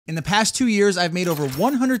In the past 2 years, I've made over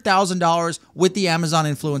 $100,000 with the Amazon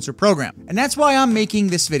Influencer Program. And that's why I'm making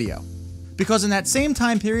this video. Because in that same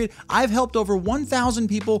time period, I've helped over 1,000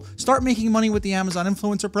 people start making money with the Amazon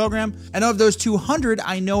Influencer Program. And of those 200,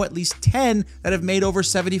 I know at least 10 that have made over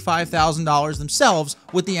 $75,000 themselves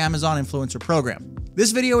with the Amazon Influencer Program.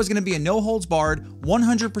 This video is going to be a no-holds-barred,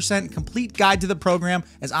 100% complete guide to the program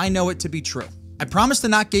as I know it to be true. I promise to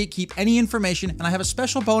not gatekeep any information, and I have a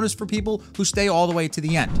special bonus for people who stay all the way to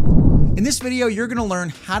the end. In this video, you're going to learn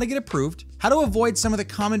how to get approved, how to avoid some of the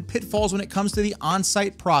common pitfalls when it comes to the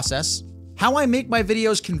on-site process, how I make my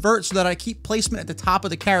videos convert so that I keep placement at the top of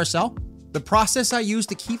the carousel, the process I use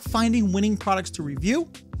to keep finding winning products to review,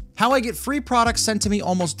 how I get free products sent to me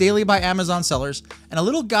almost daily by Amazon sellers, and a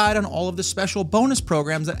little guide on all of the special bonus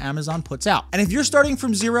programs that Amazon puts out. And if you're starting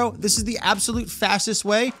from zero, this is the absolute fastest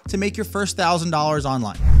way to make your first $1,000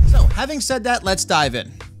 online. So having said that, let's dive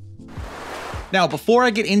in. Now, before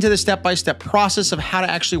I get into the step-by-step process of how to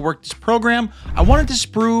actually work this program, I wanted to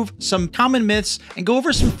disprove some common myths and go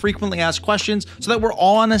over some frequently asked questions so that we're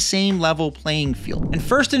all on the same level playing field. And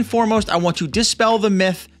first and foremost, I want to dispel the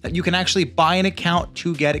myth that you can actually buy an account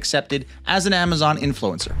to get accepted as an Amazon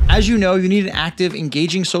influencer. As you know, you need an active,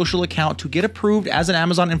 engaging social account to get approved as an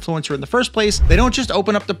Amazon influencer in the first place. They don't just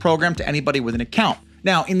open up the program to anybody with an account.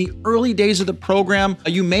 Now, in the early days of the program,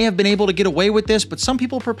 you may have been able to get away with this, but some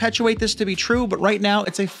people perpetuate this to be true, but right now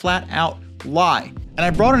it's a flat out lie. And I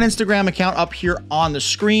brought an Instagram account up here on the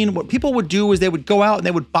screen. What people would do is they would go out and they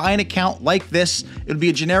would buy an account like this. It would be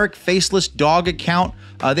a generic faceless dog account.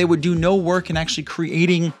 They would do no work in actually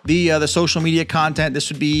creating the social media content. This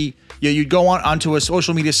would be, you'd go onto a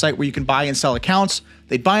social media site where you can buy and sell accounts.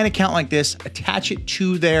 They'd buy an account like this, attach it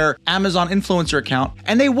to their Amazon influencer account,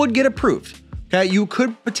 and they would get approved. Okay, you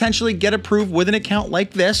could potentially get approved with an account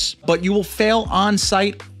like this, but you will fail on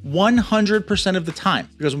site 100% of the time.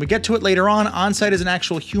 Because when we get to it later on site is an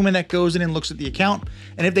actual human that goes in and looks at the account.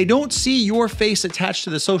 And if they don't see your face attached to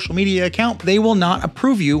the social media account, they will not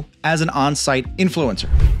approve you as an on-site influencer.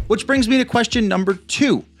 Which brings me to question number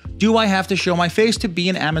 2. Do I have to show my face to be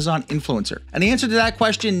an Amazon influencer? And the answer to that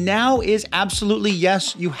question now is absolutely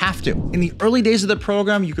yes, you have to. In the early days of the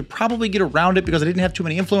program, you could probably get around it because I didn't have too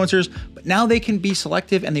many influencers, but now they can be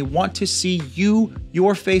selective and they want to see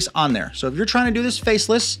your face on there. So if you're trying to do this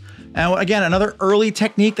faceless, and again, another early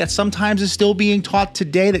technique that sometimes is still being taught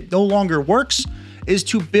today that no longer works is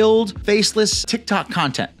to build faceless TikTok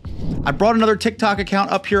content. I brought another TikTok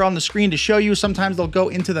account up here on the screen to show you. Sometimes they'll go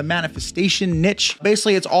into the manifestation niche.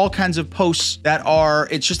 Basically, it's all kinds of posts that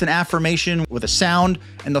it's just an affirmation with a sound,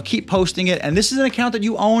 and they'll keep posting it. And this is an account that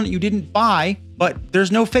you own, you didn't buy, but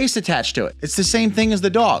there's no face attached to it. It's the same thing as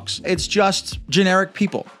the dogs. It's just generic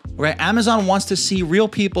people. Okay? Amazon wants to see real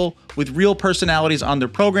people with real personalities on their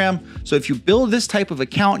program. So if you build this type of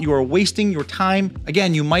account, you are wasting your time.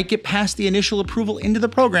 Again, you might get past the initial approval into the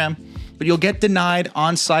program, but you'll get denied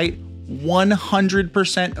on site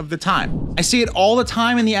 100% of the time. I see it all the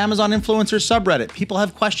time in the Amazon influencer subreddit. People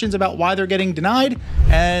have questions about why they're getting denied,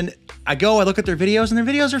 and I look at their videos, and their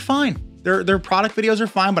videos are fine. Their product videos are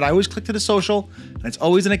fine, but I always click to the social, and it's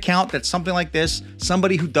always an account that's something like this,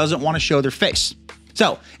 somebody who doesn't want to show their face.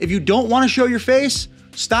 So if you don't want to show your face,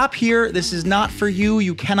 stop here. This is not for you.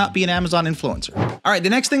 You cannot be an Amazon influencer. All right, the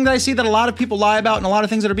next thing that I see that a lot of people lie about and a lot of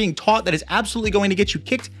things that are being taught that is absolutely going to get you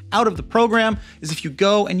kicked out of the program is if you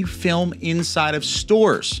go and you film inside of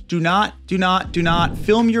stores. Do not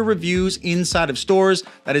film your reviews inside of stores.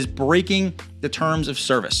 That is breaking the terms of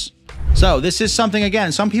service. So this is something,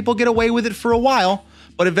 again, some people get away with it for a while,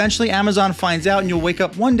 but eventually Amazon finds out and you'll wake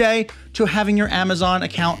up one day to having your Amazon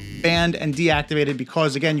account banned and deactivated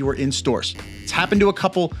because, again, you were in stores. It's happened to a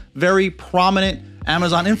couple very prominent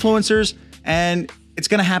Amazon influencers, and it's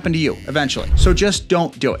gonna happen to you eventually. So just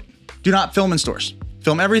don't do it. Do not film in stores.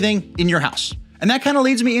 Film everything in your house. And that kind of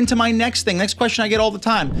leads me into my next question I get all the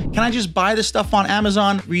time. Can I just buy this stuff on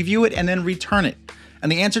Amazon, review it, and then return it?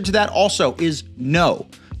 And the answer to that also is no.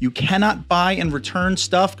 You cannot buy and return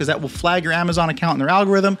stuff because that will flag your Amazon account in their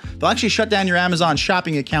algorithm. They'll actually shut down your Amazon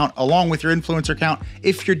shopping account along with your influencer account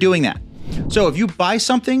if you're doing that. So if you buy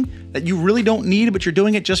something that you really don't need, but you're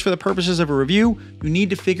doing it just for the purposes of a review, you need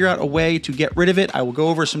to figure out a way to get rid of it. I will go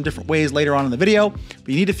over some different ways later on in the video, but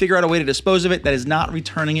you need to figure out a way to dispose of it that is not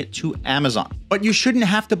returning it to Amazon. But you shouldn't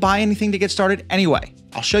have to buy anything to get started anyway.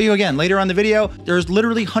 I'll show you again later on in the video. There's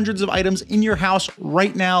literally hundreds of items in your house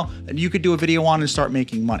right now that you could do a video on and start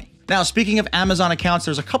making money. Now, speaking of Amazon accounts,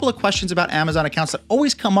 there's a couple of questions about Amazon accounts that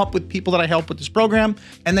always come up with people that I help with this program,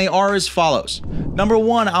 and they are as follows. Number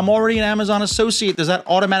one, I'm already an Amazon associate. Does that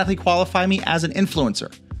automatically qualify me as an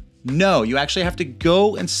influencer? No, you actually have to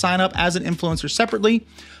go and sign up as an influencer separately.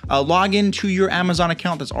 Log into your Amazon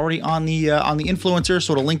account that's already on the influencer,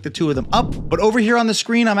 so it'll link the two of them up. But over here on the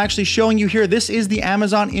screen, I'm actually showing you here, this is the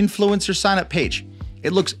Amazon influencer sign up page.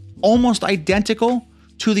 It looks almost identical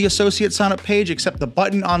to the associate sign up page, except the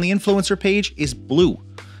button on the influencer page is blue.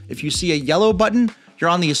 If you see a yellow button, you're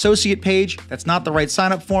on the associate page. That's not the right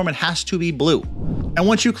sign up form. It has to be blue. And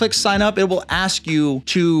once you click sign up, it will ask you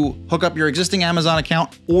to hook up your existing Amazon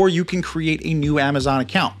account, or you can create a new Amazon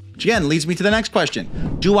account. Which again leads me to the next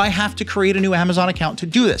question. Do I have to create a new Amazon account to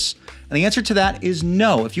do this? And the answer to that is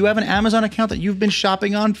no. If you have an Amazon account that you've been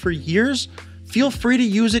shopping on for years, feel free to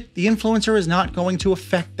use it. The influencer is not going to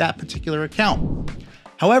affect that particular account.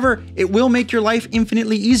 However, it will make your life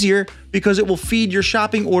infinitely easier because it will feed your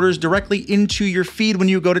shopping orders directly into your feed when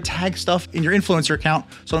you go to tag stuff in your influencer account,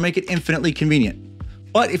 so it'll make it infinitely convenient.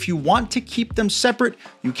 But if you want to keep them separate,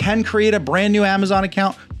 you can create a brand new Amazon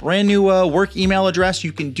account, brand new work email address.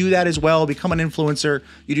 You can do that as well, become an influencer.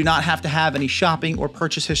 You do not have to have any shopping or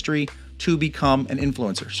purchase history to become an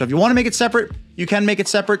influencer. So if you want to make it separate, you can make it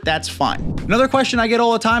separate, that's fine. Another question I get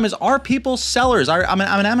all the time is, are people sellers? I'm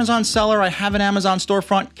an Amazon seller, I have an Amazon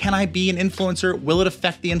storefront. Can I be an influencer? Will it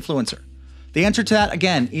affect the influencer? The answer to that,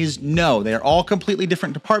 again, is no. They are all completely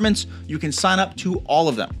different departments. You can sign up to all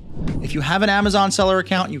of them. If you have an Amazon seller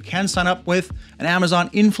account, you can sign up with an Amazon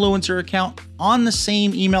influencer account on the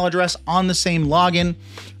same email address, on the same login.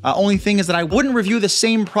 Only thing is that I wouldn't review the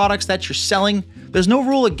same products that you're selling. There's no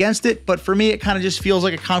rule against it, but for me, it kind of just feels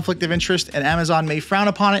like a conflict of interest, and Amazon may frown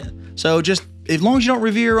upon it. So just as long as you don't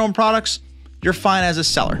review your own products, you're fine as a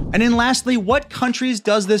seller. And then lastly, what countries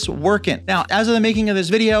does this work in? Now, as of the making of this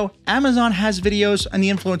video, Amazon has videos in the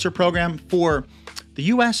influencer program for the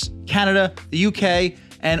US, Canada, the UK,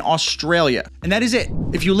 and Australia. And that is it.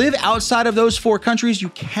 If you live outside of those 4 countries, you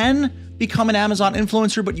can become an Amazon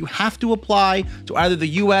influencer, but you have to apply to either the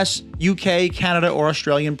US, UK, Canada, or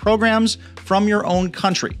Australian programs from your own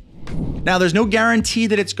country. Now, there's no guarantee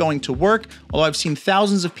that it's going to work, although I've seen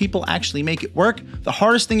thousands of people actually make it work. The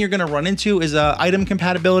hardest thing you're going to run into is item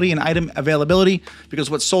compatibility and item availability,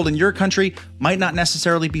 because what's sold in your country might not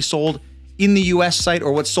necessarily be sold in the US site,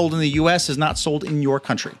 or what's sold in the US is not sold in your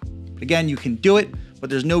country. But again, you can do it,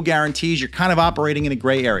 but there's no guarantees. You're kind of operating in a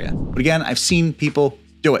gray area. But again, I've seen people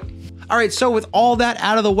do it. All right, so with all that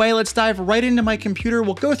out of the way, let's dive right into my computer.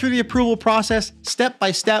 We'll go through the approval process step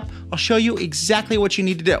by step. I'll show you exactly what you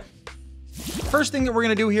need to do. First thing that we're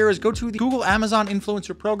gonna do here is go to the Google Amazon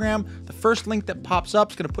Influencer Program. The first link that pops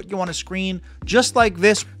up is gonna put you on a screen just like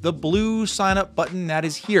this, the blue sign up button that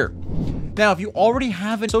is here. Now, if you already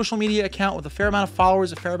have a social media account with a fair amount of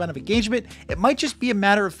followers, a fair amount of engagement, it might just be a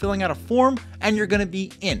matter of filling out a form and you're gonna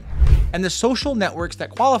be in. And the social networks that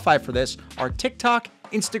qualify for this are TikTok,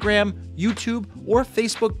 Instagram, YouTube, or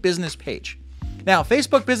Facebook business page. Now,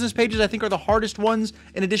 Facebook business pages, I think, are the hardest ones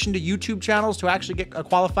in addition to YouTube channels to actually get a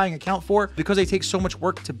qualifying account for, because they take so much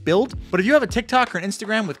work to build. But if you have a TikTok or an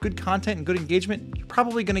Instagram with good content and good engagement, you're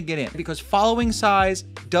probably gonna get in, because following size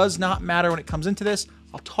does not matter when it comes into this.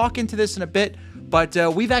 I'll talk into this in a bit, but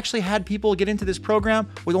we've actually had people get into this program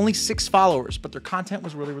with only 6 followers, but their content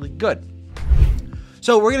was really, really good.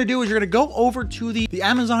 So what we're gonna do is you're gonna go over to the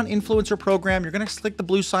Amazon Influencer Program. You're gonna click the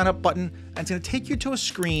blue sign up button, and it's gonna take you to a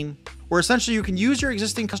screen where essentially you can use your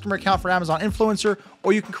existing customer account for Amazon Influencer,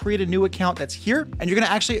 or you can create a new account that's here, and you're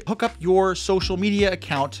gonna actually hook up your social media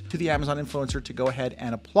account to the Amazon Influencer to go ahead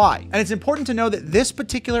and apply. And it's important to know that this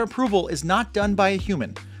particular approval is not done by a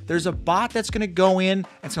human. There's a bot that's gonna go in and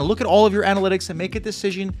it's gonna look at all of your analytics and make a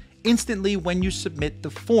decision instantly when you submit the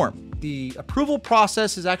form. The approval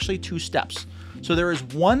process is actually 2 steps. So there is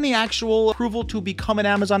one, the actual approval to become an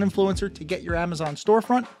Amazon influencer to get your Amazon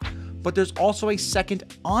storefront, but there's also a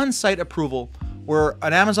second on-site approval where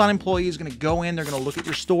an Amazon employee is gonna go in, they're gonna look at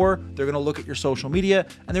your store, they're gonna look at your social media,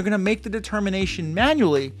 and they're gonna make the determination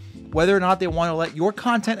manually whether or not they wanna let your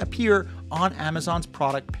content appear on Amazon's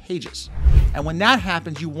product pages. And when that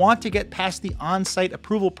happens, you want to get past the on-site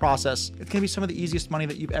approval process. It's gonna be some of the easiest money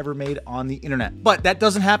that you've ever made on the internet. But that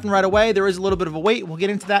doesn't happen right away. There is a little bit of a wait. We'll get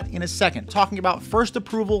into that in a second. Talking about first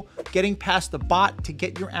approval, getting past the bot to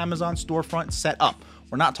get your Amazon storefront set up.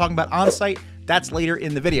 We're not talking about on-site. That's later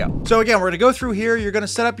in the video. So again, we're gonna go through here. You're gonna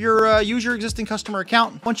set up your, use your existing customer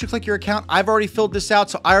account. Once you click your account, I've already filled this out,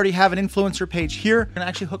 so I already have an influencer page here. You're gonna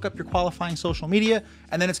actually hook up your qualifying social media,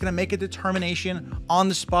 and then it's gonna make a determination on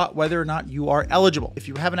the spot whether or not you are eligible. If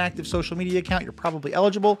you have an active social media account, you're probably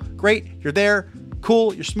eligible. Great, you're there,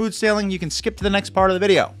 cool, you're smooth sailing. You can skip to the next part of the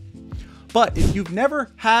video. But if you've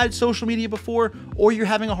never had social media before, or you're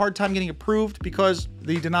having a hard time getting approved because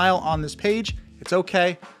the denial on this page It's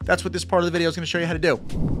okay. That's what this part of the video is going to show you how to do.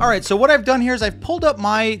 All right, so what I've done here is I've pulled up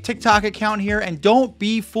my TikTok account here, and don't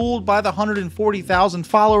be fooled by the 140,000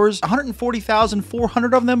 followers.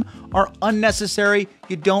 140,400 of them are unnecessary.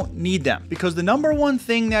 You don't need them, because the number one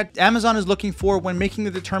thing that Amazon is looking for when making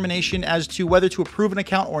the determination as to whether to approve an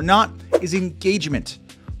account or not is engagement,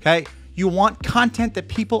 okay? You want content that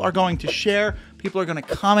people are going to share, people are going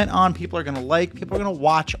to comment on, people are going to like, people are going to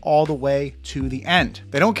watch all the way to the end.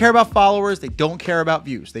 They don't care about followers, they don't care about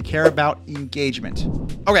views, they care about engagement.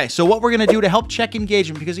 Okay, so what we're going to do to help check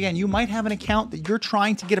engagement, because again, you might have an account that you're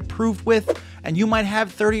trying to get approved with, and you might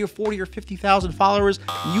have 30 or 40 or 50,000 followers,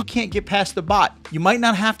 and you can't get past the bot. You might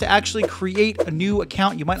not have to actually create a new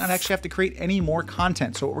account. You might not actually have to create any more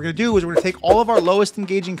content. So what we're going to do is we're going to take all of our lowest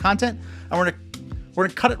engaging content, and we're going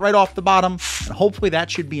to cut it right off the bottom, and hopefully that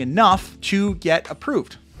should be enough to get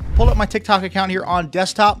approved. Pull up my TikTok account here on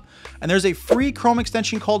desktop, and there's a free Chrome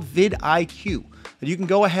extension called vidIQ that you can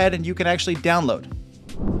go ahead and you can actually download.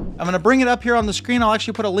 I'm going to bring it up here on the screen. I'll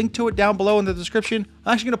actually put a link to it down below in the description.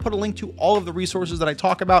 I'm actually going to put a link to all of the resources that I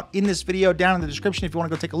talk about in this video down in the description if you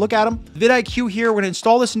want to go take a look at them. vidIQ here, we're going to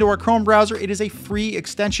install this into our Chrome browser. It is a free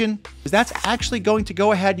extension. That's actually going to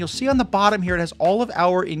go ahead, and you'll see on the bottom here, it has all of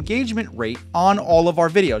our engagement rate on all of our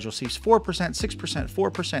videos. You'll see 4%, 6%,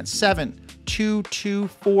 4%, 7, 2, 2,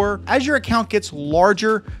 4. As your account gets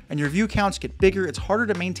larger and your view counts get bigger, it's harder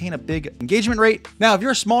to maintain a big engagement rate. Now, if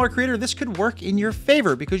you're a smaller creator, this could work in your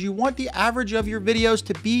favor, because you want the average of your videos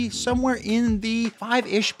to be somewhere in the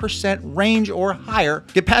 5-ish% range or higher.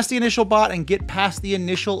 Get past the initial bot and get past the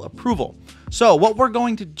initial approval. So what we're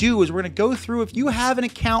going to do is we're going to go through, if you have an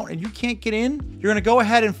account and you can't get in, you're going to go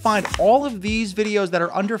ahead and find all of these videos that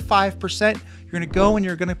are under 5%. You're going to go and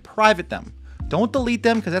you're going to private them. Don't delete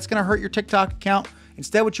them, because that's going to hurt your TikTok account.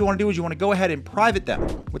 Instead, what you want to do is you want to go ahead and private them.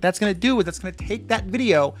 What that's going to do is that's going to take that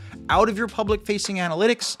video out of your public-facing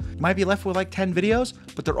analytics. You might be left with like 10 videos,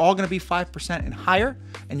 but they're all going to be 5% and higher,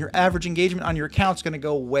 and your average engagement on your account is going to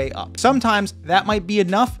go way up. Sometimes that might be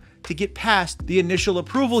enough to get past the initial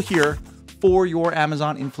approval here for your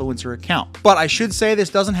Amazon influencer account. But I should say this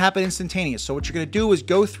doesn't happen instantaneous. So what you're going to do is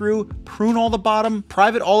go through, prune all the bottom,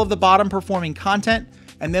 private all of the bottom performing content,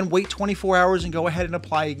 and then wait 24 hours and go ahead and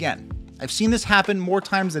apply again. I've seen this happen more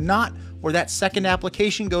times than not, where that second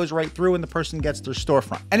application goes right through and the person gets their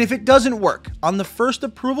storefront. And if it doesn't work on the first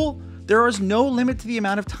approval, there is no limit to the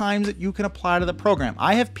amount of times that you can apply to the program.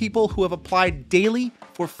 I have people who have applied daily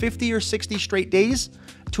for 50 or 60 straight days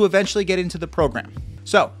to eventually get into the program.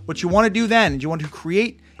 So what you want to do then is you want to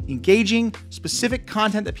create engaging, specific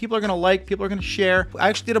content that people are going to like, people are going to share. I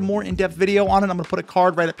actually did a more in-depth video on it. I'm going to put a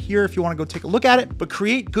card right up here if you want to go take a look at it. But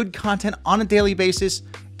create good content on a daily basis.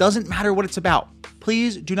 Doesn't matter what it's about.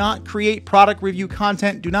 Please do not create product review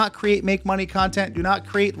content. Do not create make money content. Do not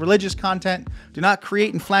create religious content. Do not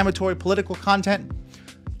create inflammatory political content.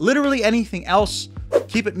 Literally anything else.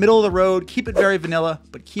 Keep it middle of the road. Keep it very vanilla,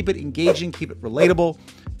 but keep it engaging. Keep it relatable.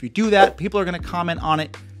 If you do that, people are going to comment on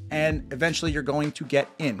it, and eventually you're going to get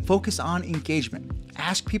in. Focus on engagement.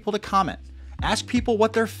 Ask people to comment. Ask people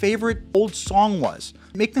what their favorite old song was.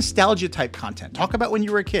 Make nostalgia type content. Talk about when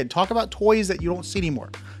you were a kid. Talk about toys that you don't see anymore.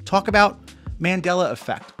 Talk about Mandela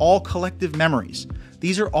effect, all collective memories.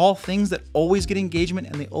 These are all things that always get engagement,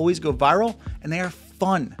 and they always go viral, and they are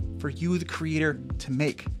fun for you, the creator, to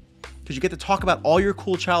make. Because you get to talk about all your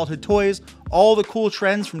cool childhood toys, all the cool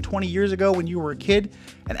trends from 20 years ago when you were a kid,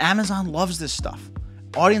 and Amazon loves this stuff.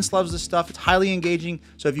 Audience loves this stuff. It's highly engaging.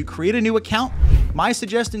 So if you create a new account, my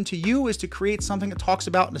suggestion to you is to create something that talks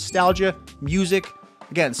about nostalgia, music.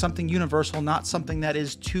 Again, something universal, not something that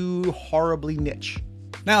is too horribly niche.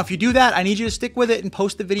 Now, if you do that, I need you to stick with it and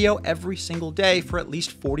post the video every single day for at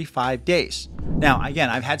least 45 days. Now, again,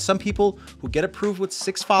 I've had some people who get approved with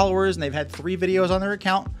 6 followers and they've had 3 videos on their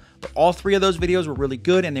account, but all 3 of those videos were really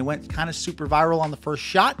good and they went kind of super viral on the first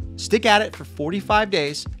shot. Stick at it for 45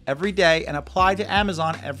 days every day and apply to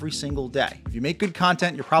Amazon every single day. If you make good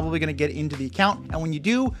content, you're probably going to get into the account. And when you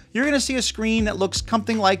do, you're going to see a screen that looks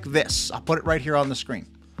something like this. I'll put it right here on the screen.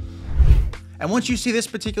 And once you see this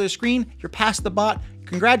particular screen, you're past the bot.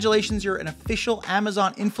 Congratulations, you're an official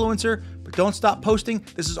Amazon influencer, but don't stop posting.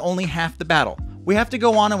 This is only half the battle. We have to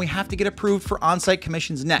go on and we have to get approved for on-site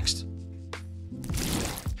commissions next.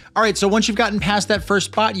 All right, so once you've gotten past that first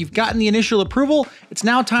spot, you've gotten the initial approval, it's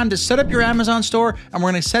now time to set up your Amazon store, and we're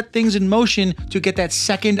gonna set things in motion to get that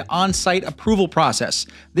second on-site approval process.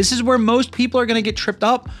 This is where most people are gonna get tripped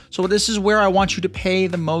up, so this is where I want you to pay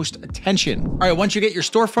the most attention. All right, once you get your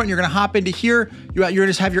storefront, you're gonna hop into here, you're gonna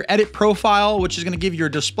just have your edit profile, which is gonna give you your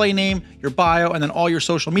display name, your bio, and then all your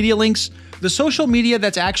social media links. The social media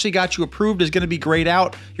that's actually got you approved is gonna be grayed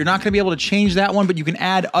out. You're not gonna be able to change that one, but you can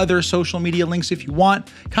add other social media links if you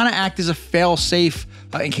want. Kind of act as a fail-safe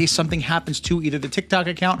in case something happens to either the TikTok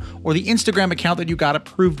account or the Instagram account that you got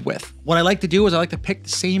approved with. What I like to do is I like to pick the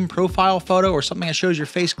same profile photo or something that shows your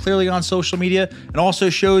face clearly on social media and also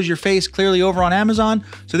shows your face clearly over on Amazon.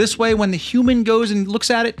 So this way, when the human goes and looks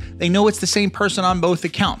at it, they know it's the same person on both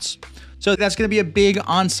accounts. So that's gonna be a big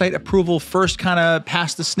on-site approval first kind of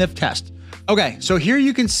pass the sniff test. Okay, so here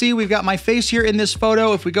you can see we've got my face here in this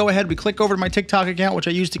photo. If we go ahead, we click over to my TikTok account, which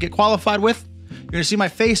I use to get qualified with, you're gonna see my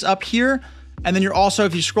face up here. And then you're also,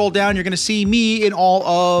 if you scroll down, you're gonna see me in all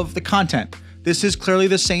of the content. This is clearly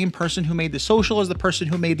the same person who made the social as the person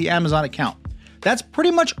who made the Amazon account. That's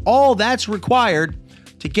pretty much all that's required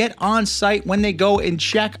to get on site when they go and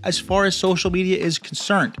check as far as social media is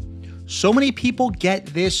concerned. So many people get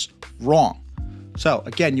this wrong. So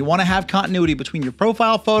again, you wanna have continuity between your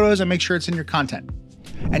profile photos and make sure it's in your content.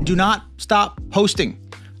 And do not stop posting.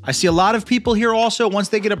 I see a lot of people here also, once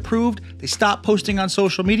they get approved, they stop posting on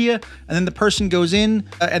social media, and then the person goes in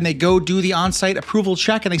and they go do the on-site approval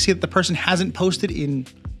check and they see that the person hasn't posted in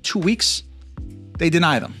 2 weeks, they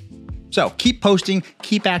deny them. So keep posting,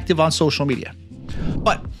 keep active on social media.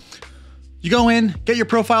 But you go in, get your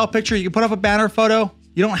profile picture, you can put up a banner photo.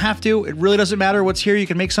 You don't have to, it really doesn't matter what's here. You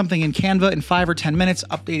can make something in Canva in 5 or 10 minutes,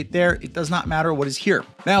 update it there. It does not matter what is here.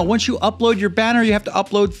 Now, once you upload your banner, you have to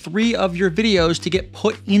upload 3 of your videos to get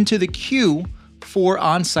put into the queue for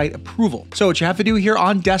on-site approval. So what you have to do here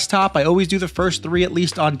on desktop, I always do the first 3 at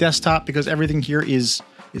least on desktop because everything here is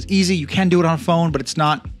easy. You can do it on a phone, but it's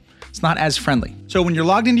not as friendly. So when you're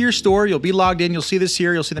logged into your store, you'll be logged in, you'll see this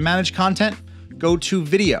here, you'll see the manage content, go to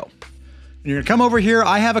video. You're gonna come over here.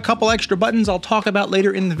 I have a couple extra buttons I'll talk about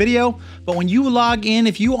later in the video, but when you log in,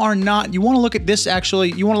 if you are not, you wanna look at this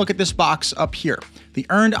actually, you wanna look at this box up here, the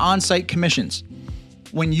earned on-site commissions.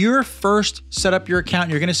 When you're first set up your account,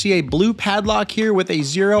 you're gonna see a blue padlock here with a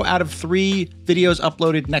 0 out of 3 videos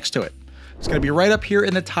uploaded next to it. It's gonna be right up here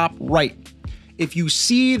in the top right. If you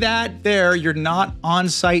see that there, you're not on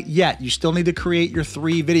site yet. You still need to create your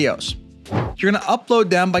 3 videos. You're gonna upload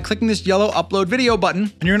them by clicking this yellow upload video button,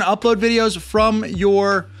 and you're gonna upload videos from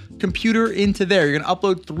your computer into there. You're gonna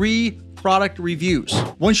upload 3 product reviews.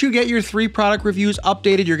 Once you get your 3 product reviews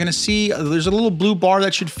updated, you're gonna see there's a little blue bar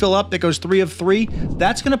that should fill up that goes 3 of 3.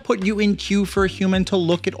 That's gonna put you in queue for a human to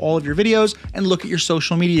look at all of your videos and look at your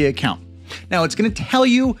social media account. Now it's gonna tell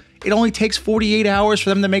you it only takes 48 hours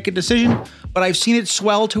for them to make a decision, but I've seen it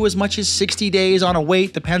swell to as much as 60 days on a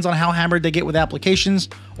wait, depends on how hammered they get with applications,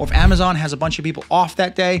 or if Amazon has a bunch of people off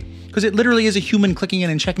that day, because it literally is a human clicking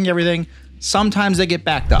in and checking everything. Sometimes they get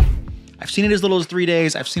backed up. I've seen it as little as 3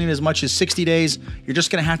 days, I've seen it as much as 60 days. You're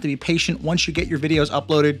just gonna have to be patient once you get your videos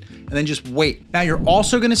uploaded, and then just wait. Now you're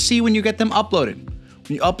also gonna see when you get them uploaded.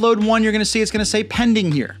 When you upload one, you're gonna see it's gonna say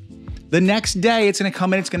pending here. The next day, it's gonna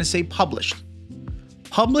come in, it's gonna say published.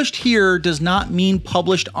 Published here does not mean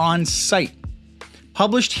published on site.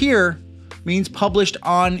 Published here means published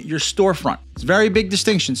on your storefront. It's a very big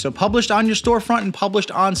distinction. So published on your storefront and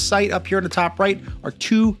published on site up here in the top right are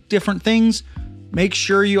 2 different things. Make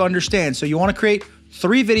sure you understand. So you wanna create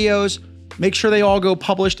 3 videos, make sure they all go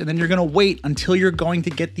published, and then you're gonna wait until you're going to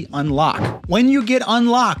get the unlock. When you get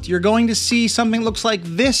unlocked, you're going to see something that looks like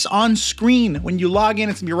this on screen. When you log in,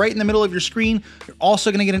 it's gonna be right in the middle of your screen. You're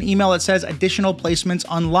also gonna get an email that says additional placements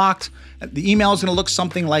unlocked. The email is gonna look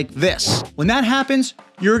something like this. When that happens,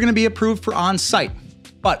 you're gonna be approved for on-site.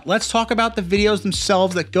 But let's talk about the videos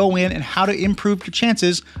themselves that go in and how to improve your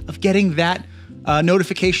chances of getting that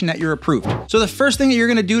notification that you're approved. So the first thing that you're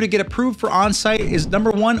gonna do to get approved for on-site is number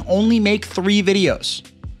 1, only make 3 videos,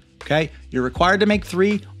 okay? You're required to make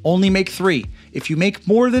 3, only make 3. If you make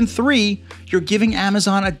more than 3, you're giving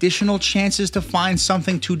Amazon additional chances to find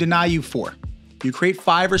something to deny you for. You create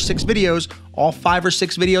 5 or 6 videos, all 5 or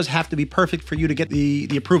 6 videos have to be perfect for you to get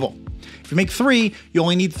the approval. If you make 3, you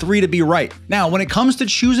only need 3 to be right. Now, when it comes to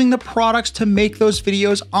choosing the products to make those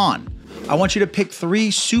videos on, I want you to pick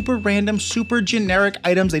 3 super random, super generic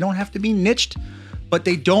items. They don't have to be niched, but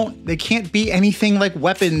they can't be anything like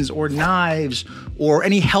weapons or knives or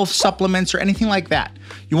any health supplements or anything like that.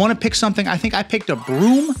 You want to pick something. I think I picked a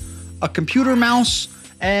broom, a computer mouse,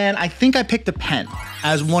 And I think I picked a pen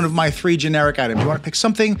as one of my 3 generic items. You want to pick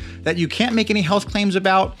something that you can't make any health claims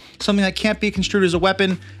about, something that can't be construed as a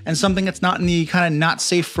weapon, and something that's not in the kind of not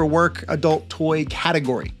safe for work adult toy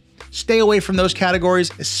category. Stay away from those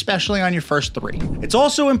categories, especially on your first 3. It's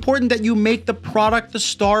also important that you make the product the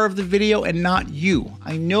star of the video and not you.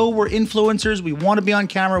 I know we're influencers, we want to be on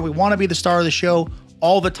camera, we want to be the star of the show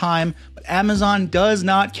all the time, but Amazon does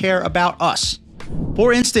not care about us.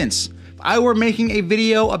 For instance, if I were making a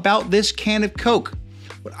video about this can of Coke,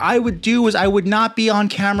 what I would do is I would not be on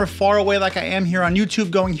camera far away like I am here on YouTube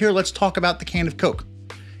going, here, let's talk about the can of Coke.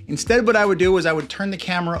 Instead, what I would do is I would turn the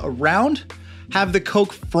camera around, have the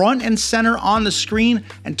Coke front and center on the screen,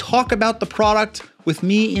 and talk about the product with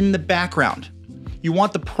me in the background. You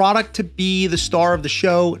want the product to be the star of the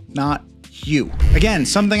show, not you. Again,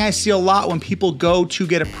 something I see a lot when people go to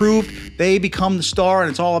get approved, they become the star and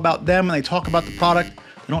it's all about them and they talk about the product.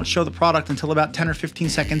 They don't show the product until about 10 or 15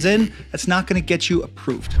 seconds in. That's not gonna get you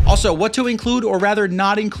approved. Also, what to include or rather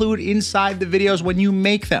not include inside the videos when you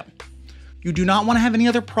make them. You do not wanna have any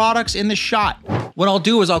other products in the shot. What I'll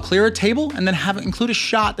do is I'll clear a table and then include a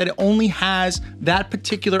shot that it only has that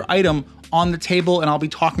particular item on the table and I'll be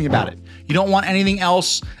talking about it. You don't want anything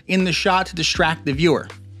else in the shot to distract the viewer.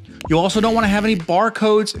 You also don't wanna have any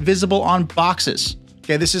barcodes visible on boxes.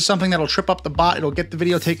 Okay, this is something that'll trip up the bot. It'll get the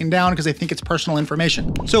video taken down because they think it's personal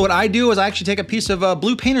information. So what I do is I actually take a piece of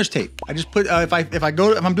blue painter's tape. I just put, if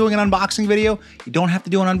I'm doing an unboxing video, you don't have to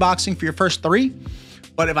do an unboxing for your first 3.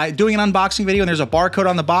 But if I'm doing an unboxing video and there's a barcode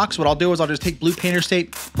on the box, what I'll do is I'll just take blue painter's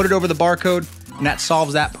tape, put it over the barcode, and that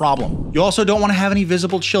solves that problem. You also don't wanna have any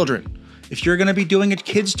visible children. If you're gonna be doing a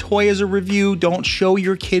kid's toy as a review, don't show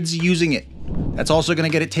your kids using it. That's also gonna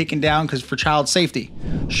get it taken down because for child safety.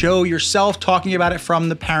 Show yourself talking about it from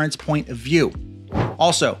the parent's point of view.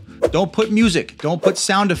 Also, don't put music, don't put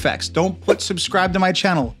sound effects, don't put subscribe to my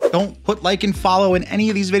channel, don't put like and follow in any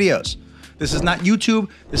of these videos. This is not YouTube,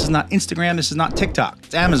 this is not Instagram, this is not TikTok,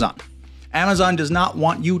 it's Amazon. Amazon does not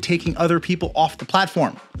want you taking other people off the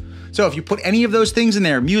platform. So if you put any of those things in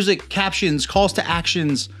there, music, captions, calls to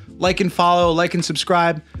actions, like and follow, like and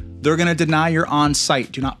subscribe, they're gonna deny your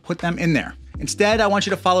on-site. Do not put them in there. Instead, I want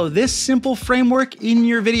you to follow this simple framework in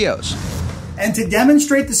your videos. And to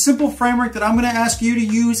demonstrate the simple framework that I'm gonna ask you to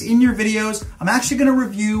use in your videos, I'm actually gonna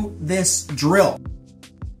review this drill.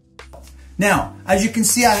 Now, as you can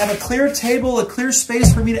see, I have a clear table, a clear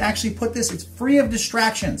space for me to actually put this. It's free of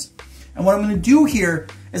distractions. And what I'm gonna do here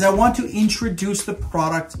is I want to introduce the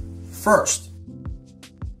product first.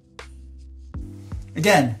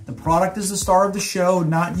 Again, the product is the star of the show,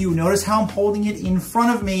 not you. Notice how I'm holding it in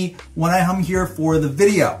front of me when I'm here for the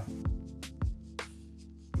video.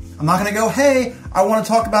 I'm not gonna go, hey, I wanna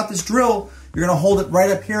talk about this drill. You're gonna hold it right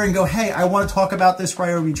up here and go, hey, I wanna talk about this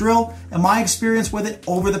priority drill and my experience with it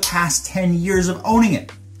over the past 10 years of owning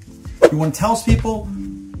it. You wanna tell people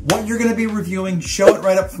what you're gonna be reviewing, show it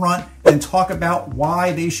right up front, and talk about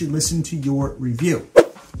why they should listen to your review.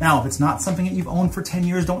 Now, if it's not something that you've owned for 10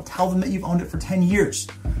 years, don't tell them that you've owned it for 10 years.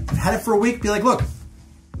 If you've had it for a week, be like, look,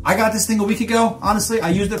 I got this thing a week ago. Honestly, I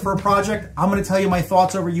used it for a project. I'm gonna tell you my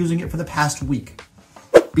thoughts over using it for the past week.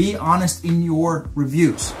 Be honest in your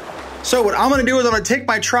reviews. So what I'm gonna do is I'm gonna take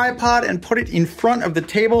my tripod and put it in front of the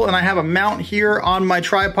table, and I have a mount here on my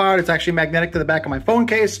tripod. It's actually magnetic to the back of my phone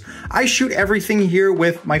case. I shoot everything here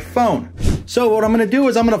with my phone. So what I'm gonna do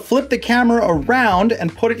is I'm gonna flip the camera around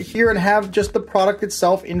and put it here and have just the product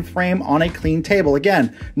itself in frame on a clean table.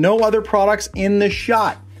 Again, no other products in the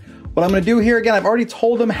shot. What I'm gonna do here, again, I've already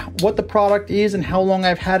told them what the product is and how long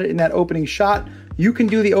I've had it in that opening shot. You can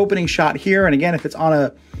do the opening shot here, and again, if it's on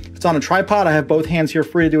a tripod, I have both hands here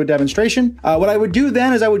free to do a demonstration. What I would do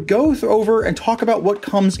then is I would go over and talk about what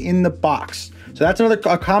comes in the box. So that's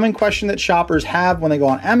a common question that shoppers have when they go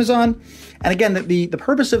on Amazon. And again, the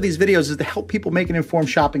purpose of these videos is to help people make an informed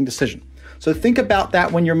shopping decision. So think about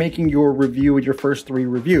that when you're making your review with your first 3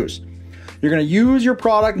 reviews. You're gonna use your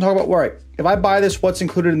product and talk about, all right, if I buy this, what's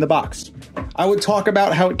included in the box? I would talk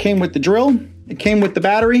about how it came with the drill, it came with the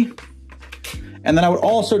battery, and then I would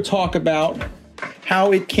also talk about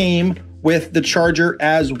how it came with the charger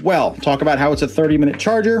as well. Talk about how it's a 30-minute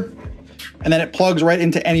charger, and then it plugs right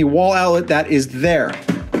into any wall outlet that is there.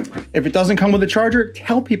 If it doesn't come with a charger,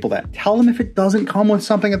 tell people that. Tell them if it doesn't come with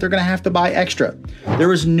something that they're gonna have to buy extra.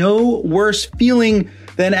 There is no worse feeling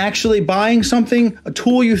than actually buying something, a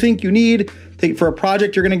tool you think you need for a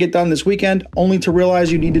project you're gonna get done this weekend, only to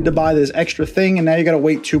realize you needed to buy this extra thing and now you gotta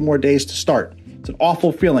wait 2 more days to start. It's an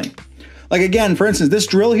awful feeling. Like again, for instance, this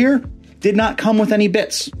drill here did not come with any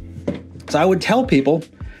bits. So I would tell people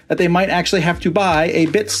that they might actually have to buy a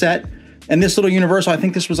bit set And this little universal, I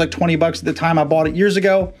think this was like 20 bucks at the time I bought it years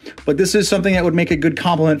ago, but this is something that would make a good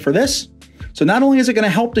complement for this. So not only is it going to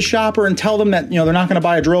help the shopper and tell them that, they're not going to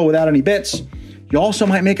buy a drill without any bits, you also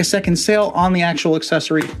might make a second sale on the actual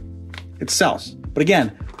accessory itself. But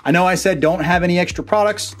again, I know I said don't have any extra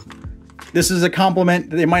products. This is a complement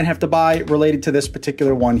that they might have to buy related to this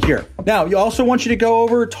particular one here. Now, you also want you to go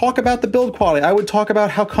over, talk about the build quality. I would talk about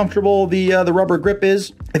how comfortable the rubber grip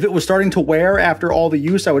is. If it was starting to wear after all the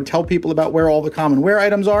use, I would tell people about where all the common wear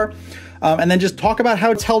items are. And then just talk about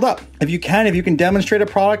how it's held up. If you can demonstrate a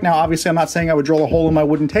product. Now, obviously, I'm not saying I would drill a hole in my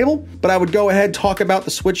wooden table, but I would go ahead, talk about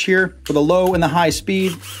the switch here for the low and the high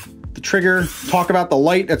speed, the trigger, talk about the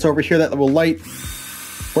light that's over here that will light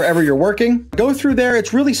wherever you're working. Go through there.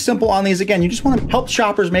 It's really simple on these. Again, you just want to help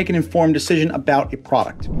shoppers make an informed decision about a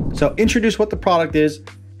product. So introduce what the product is,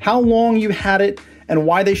 how long you had it, and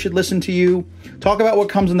why they should listen to you. Talk about what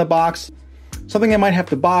comes in the box, something they might have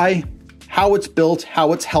to buy, how it's built,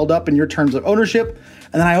 how it's held up in your terms of ownership.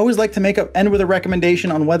 And then I always like to end with a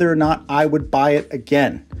recommendation on whether or not I would buy it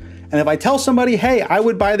again. And if I tell somebody, hey, I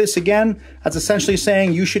would buy this again, that's essentially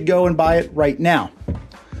saying you should go and buy it right now.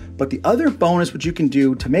 But the other bonus which you can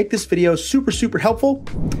do to make this video super, super helpful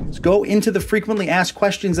is go into the frequently asked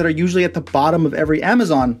questions that are usually at the bottom of every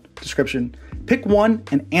Amazon description. Pick one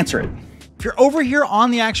and answer it. If you're over here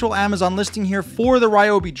on the actual Amazon listing here for the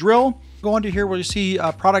Ryobi drill, go under here where you see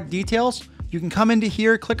product details. You can come into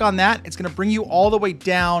here, click on that. It's going to bring you all the way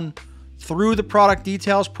down through the product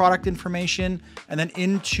details, product information, and then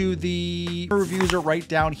into the reviews are right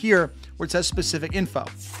down here where it says specific info.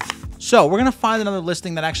 So we're gonna find another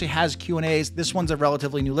listing that actually has Q&As. This one's a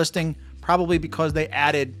relatively new listing, probably because they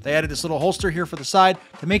added this little holster here for the side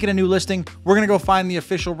to make it a new listing. We're gonna go find the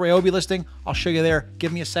official Ryobi listing. I'll show you there.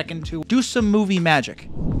 Give me a second to do some movie magic.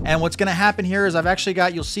 And what's gonna happen here is I've actually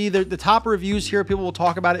got, you'll see the top reviews here. People will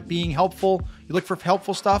talk about it being helpful. You look for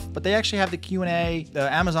helpful stuff, but they actually have the Q&A.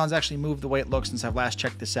 The Amazon's actually moved the way it looks since I've last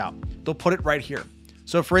checked this out. They'll put it right here.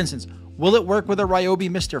 So for instance, will it work with a Ryobi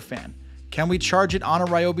Mister fan? Can we charge it on a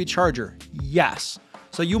Ryobi charger? Yes.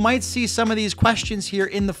 So you might see some of these questions here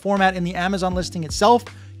in the format in the Amazon listing itself.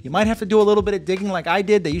 You might have to do a little bit of digging like I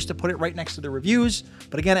did. They used to put it right next to the reviews.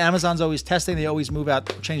 But again, Amazon's always testing. They always move out,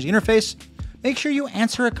 change the interface. Make sure you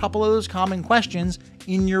answer a couple of those common questions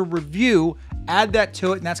in your review. Add that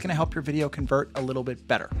to it, and that's going to help your video convert a little bit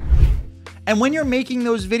better. And when you're making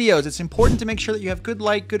those videos, it's important to make sure that you have good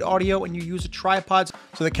light, good audio, and you use a tripod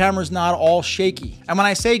so the camera's not all shaky. And when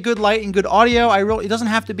I say good light and good audio, it doesn't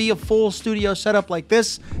have to be a full studio setup like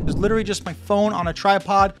this. It's literally just my phone on a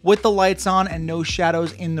tripod with the lights on and no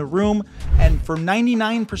shadows in the room. And for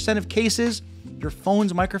 99% of cases, your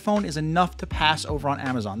phone's microphone is enough to pass over on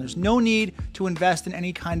Amazon. There's no need to invest in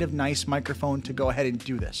any kind of nice microphone to go ahead and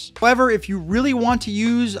do this. However, if you really want to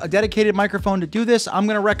use a dedicated microphone to do this, I'm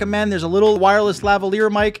gonna recommend there's a little wireless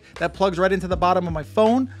lavalier mic that plugs right into the bottom of my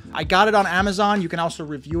phone. I got it on Amazon. You can also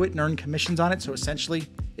review it and earn commissions on it. So essentially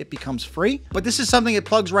it becomes free, but this is something it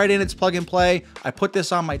plugs right in. It's plug and play. I put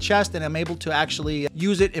this on my chest and I'm able to actually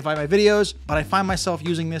use it if I have my videos, but I find myself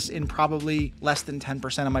using this in probably less than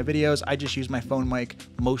 10% of my videos. I just use my phone mic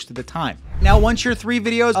most of the time. Now, once your 3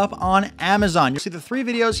 videos up on Amazon, you'll see the 3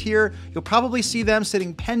 videos here. You'll probably see them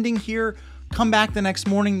sitting pending here. Come back the next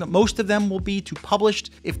morning. Most of them will be to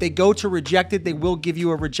published. If they go to rejected, they will give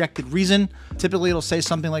you a rejected reason. Typically, it'll say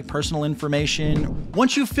something like personal information.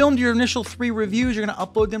 Once you've filmed your initial 3 reviews, you're gonna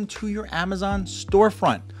upload them to your Amazon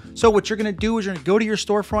storefront. So what you're gonna do is you're gonna go to your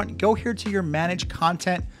storefront, go here to your manage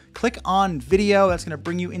content, click on video. That's gonna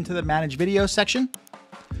bring you into the manage video section.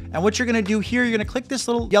 And what you're gonna do here, you're gonna click this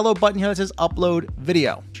little yellow button here that says upload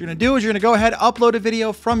video. What you're gonna do is you're gonna go ahead, upload a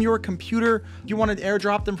video from your computer. You wanna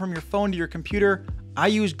airdrop them from your phone to your computer. I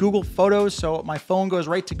use Google Photos, so my phone goes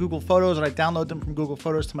right to Google Photos and I download them from Google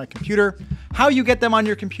Photos to my computer. How you get them on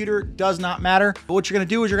your computer does not matter. But what you're gonna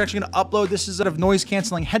do is you're actually gonna upload, this is out of noise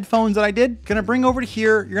canceling headphones that I did. Gonna bring over to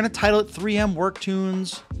here, you're gonna title it 3M Work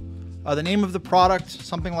Tunes, the name of the product,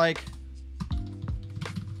 something like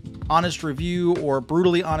honest review or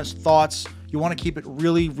brutally honest thoughts. You want to keep it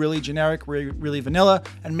really, really generic, really vanilla,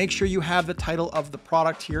 and make sure you have the title of the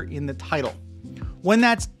product here in the title. When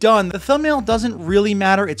that's done, the thumbnail doesn't really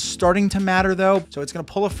matter. It's starting to matter though. So it's going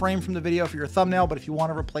to pull a frame from the video for your thumbnail, but if you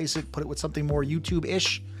want to replace it, put it with something more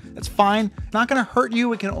YouTube-ish, that's fine. It's not going to hurt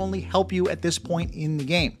you. It can only help you at this point in the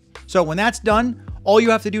game. So when that's done, all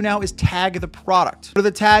you have to do now is tag the product. Go to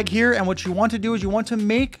the tag here, and what you want to do is you want to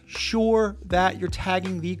make sure that you're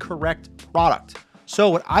tagging the correct product. So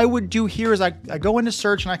what I would do here is I go into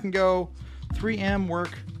search and I can go 3M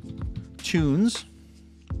Work Tunes.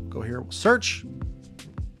 Go here, we'll search.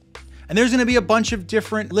 And there's gonna be a bunch of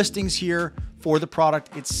different listings here for the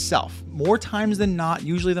product itself. More times than not,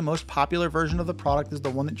 usually the most popular version of the product is the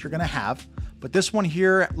one that you're gonna have. But this one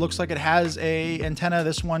here looks like it has a antenna.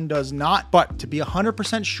 This one does not. But to be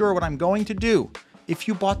 100% sure, what I'm going to do, if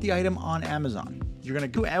you bought the item on Amazon, you're gonna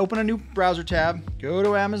go open a new browser tab, go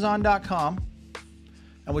to Amazon.com,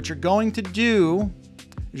 and what you're going to do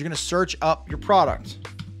is you're gonna search up your product.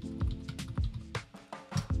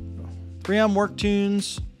 3M Work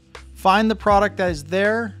Tunes, find the product that is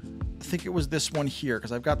there. I think it was this one here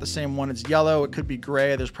because I've got the same one. It's yellow, it could be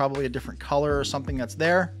gray. There's probably a different color or something that's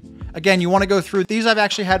there. Again, you wanna go through, these I've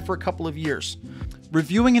actually had for a couple of years.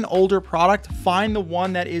 Reviewing an older product, find the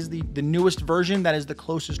one that is the newest version that is the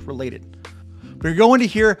closest related. But you're going to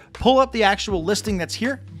here, pull up the actual listing that's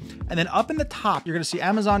here, and then up in the top, you're gonna see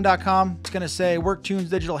Amazon.com. It's gonna say Work Tunes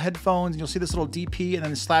Digital Headphones, and you'll see this little DP and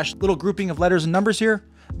then slash little grouping of letters and numbers here.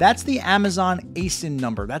 That's the Amazon ASIN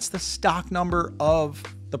number. That's the stock number of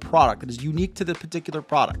the product. It is unique to the particular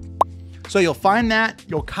product. So you'll find that,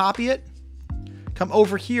 you'll copy it, come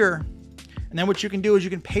over here, and then what you can do is you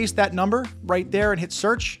can paste that number right there and hit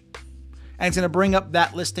search, and it's gonna bring up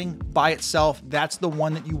that listing by itself. That's the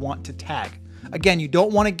one that you want to tag. Again, you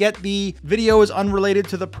don't wanna get the video is unrelated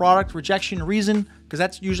to the product rejection reason, because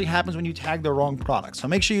that usually happens when you tag the wrong product. So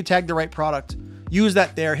make sure you tag the right product, use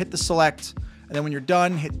that there, hit the select, and then when you're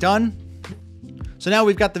done, hit done. So now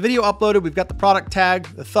we've got the video uploaded, we've got the product tag,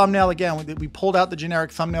 the thumbnail, again, we pulled out the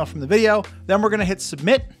generic thumbnail from the video. Then we're gonna hit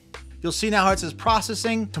submit. You'll see now how it says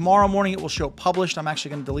processing. Tomorrow morning, it will show published. I'm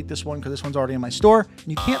actually gonna delete this one because this one's already in my store. And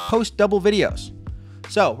you can't post double videos.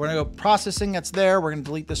 So we're gonna go processing, that's there. We're gonna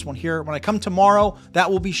delete this one here. When I come tomorrow, that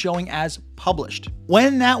will be showing as published.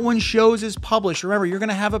 When that one shows as published, remember, you're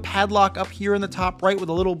gonna have a padlock up here in the top right with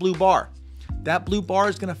a little blue bar. That blue bar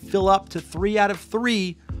is gonna fill up to 3 out of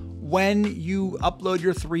 3 when you upload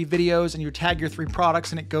your 3 videos and you tag your 3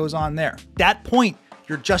 products and it goes on there. At that point,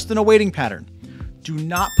 you're just in a waiting pattern. Do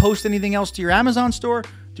not post anything else to your Amazon store.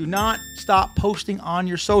 Do not stop posting on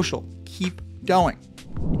your social. Keep going.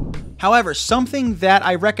 However, something that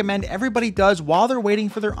I recommend everybody does while they're waiting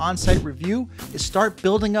for their on-site review is start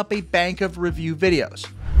building up a bank of review videos.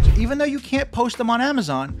 So even though you can't post them on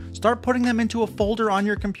Amazon, start putting them into a folder on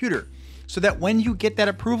your computer, so that when you get that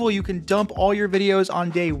approval, you can dump all your videos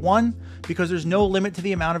on day 1, because there's no limit to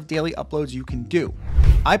the amount of daily uploads you can do.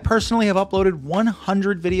 I personally have uploaded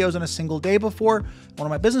 100 videos in a single day before. One of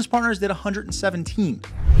my business partners did 117.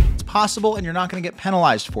 It's possible, and you're not gonna get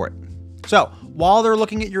penalized for it. So while they're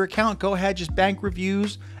looking at your account, go ahead, just bank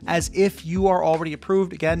reviews as if you are already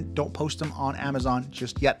approved. Again, don't post them on Amazon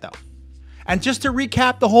just yet though. And just to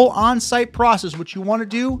recap the whole on-site process, what you wanna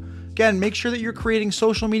do, again, make sure that you're creating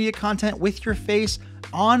social media content with your face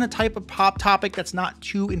on a type of pop topic that's not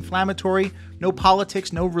too inflammatory. No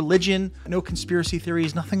politics, no religion, no conspiracy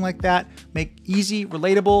theories, nothing like that. Make easy,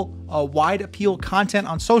 relatable, wide appeal content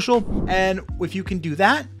on social. And if you can do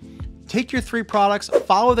that, take your 3 products,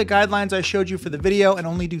 follow the guidelines I showed you for the video, and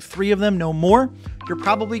only do 3 of them, no more. You're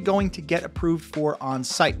probably going to get approved for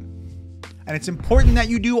on-site. And it's important that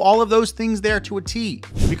you do all of those things there to a T,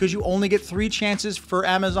 because you only get 3 chances for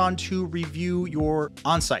Amazon to review your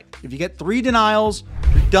on-site. If you get 3 denials,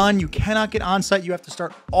 you're done. You cannot get on-site. You have to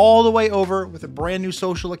start all the way over with a brand new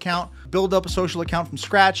social account, build up a social account from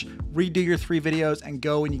scratch, redo your 3 videos, and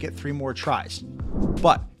go, and you get 3 more tries.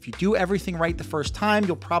 But if you do everything right the first time,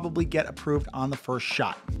 you'll probably get approved on the first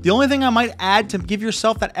shot. The only thing I might add to give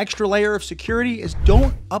yourself that extra layer of security is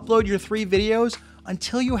don't upload your 3 videos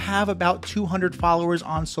until you have about 200 followers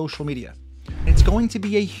on social media. It's going to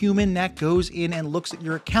be a human that goes in and looks at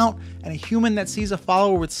your account, and a human that sees a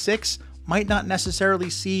follower with 6 might not necessarily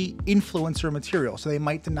see influencer material. So they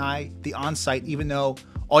might deny the on-site even though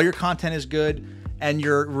all your content is good and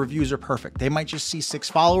your reviews are perfect. They might just see 6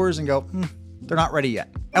 followers and go, they're not ready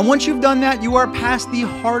yet. And once you've done that, you are past the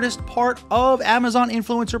hardest part of Amazon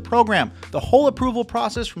Influencer Program. The whole approval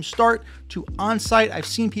process from start to on-site. I've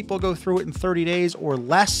seen people go through it in 30 days or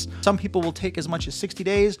less. Some people will take as much as 60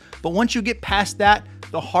 days. But once you get past that,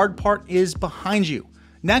 the hard part is behind you.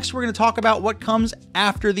 Next, we're gonna talk about what comes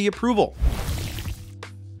after the approval.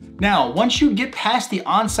 Now, once you get past the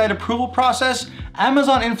on-site approval process,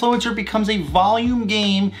 Amazon Influencer becomes a volume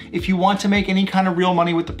game if you want to make any kind of real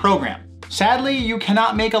money with the program. Sadly, you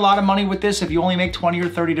cannot make a lot of money with this if you only make 20 or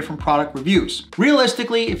 30 different product reviews.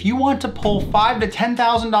 Realistically, if you want to pull $5,000 to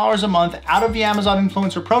 $10,000 a month out of the Amazon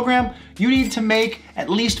Influencer Program, you need to make at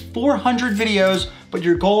least 400 videos, but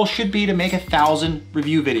your goal should be to make 1,000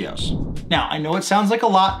 review videos. Now, I know it sounds like a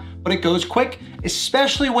lot, but it goes quick,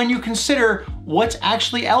 especially when you consider what's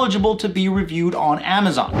actually eligible to be reviewed on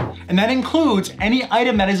Amazon. And that includes any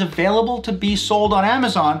item that is available to be sold on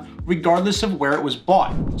Amazon, regardless of where it was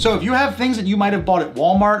bought. So if you have things that you might have bought at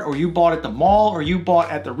Walmart, or you bought at the mall, or you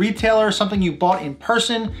bought at the retailer, something you bought in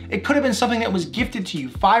person, it could have been something that was gifted to you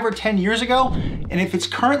 5 or 10 years ago. And if it's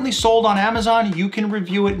currently sold on Amazon, you can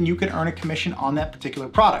review it and you can earn a commission on that particular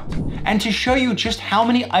product. And to show you just how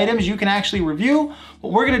many items you can actually review,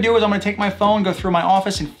 what we're gonna do is I'm gonna take my phone, go through my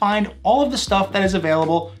office, and find all of the stuff that is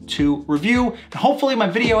available to review. And hopefully my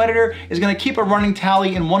video editor is gonna keep a running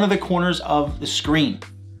tally in one of the corners of the screen.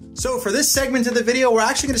 So for this segment of the video, we're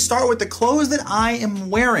actually gonna start with the clothes that I am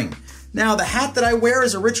wearing. Now, the hat that I wear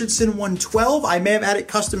is a Richardson 112. I may have had it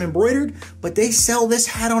custom embroidered, but they sell this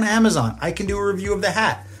hat on Amazon. I can do a review of the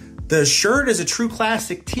hat. The shirt is a True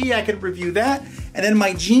Classic tee. I can review that. And then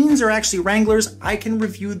my jeans are actually Wranglers. I can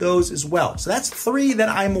review those as well. So that's 3 that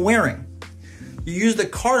I'm wearing. You use the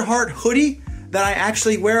Carhartt hoodie that I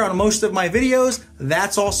actually wear on most of my videos.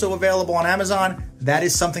 That's also available on Amazon. That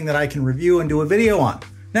is something that I can review and do a video on.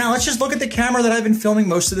 Now let's just look at the camera that I've been filming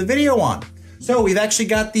most of the video on. So we've actually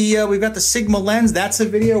got the Sigma lens, that's a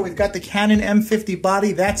video. We've got the Canon M50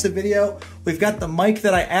 body, that's a video. We've got the mic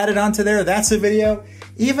that I added onto there, that's a video.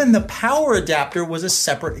 Even the power adapter was a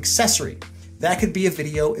separate accessory. That could be a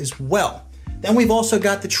video as well. Then we've also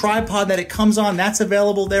got the tripod that it comes on, that's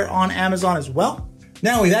available there on Amazon as well.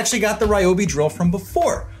 Now we've actually got the Ryobi drill from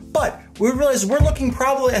before, but we realize we're looking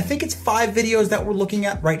probably, I think it's 5 videos that we're looking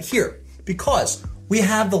at right here, because we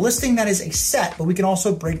have the listing that is a set, but we can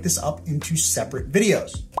also break this up into separate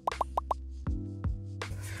videos.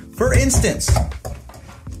 For instance,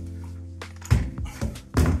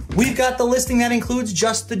 we've got the listing that includes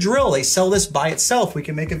just the drill. They sell this by itself. We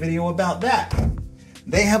can make a video about that.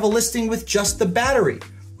 They have a listing with just the battery.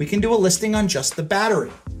 We can do a listing on just the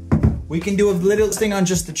battery. We can do a listing on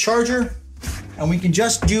just the charger, and we can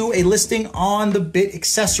just do a listing on the bit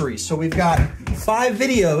accessories. So we've got 5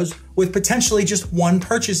 videos with potentially just 1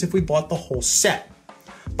 purchase if we bought the whole set.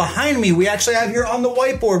 Behind me, we actually have here on the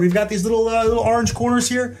whiteboard, we've got these little orange corners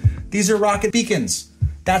here. These are rocket beacons.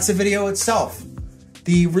 That's a video itself.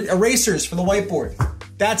 The erasers for the whiteboard,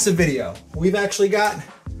 that's a video. We've actually got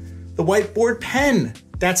the whiteboard pen.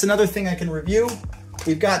 That's another thing I can review.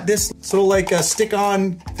 We've got this sort of like a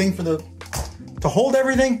stick-on thing for to hold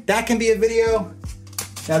everything. That can be a video.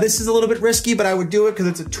 Now this is a little bit risky, but I would do it because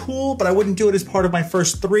it's a tool, but I wouldn't do it as part of my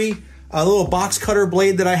first 3. A little box cutter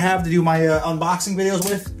blade that I have to do my unboxing videos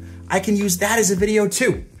with. I can use that as a video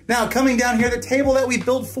too. Now coming down here, the table that we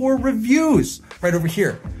built for reviews, right over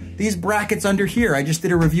here. These brackets under here, I just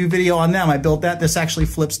did a review video on them. I built that, this actually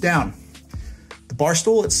flips down. The bar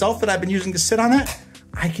stool itself that I've been using to sit on that,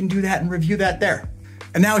 I can do that and review that there.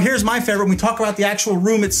 And now here's my favorite when we talk about the actual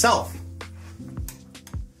room itself.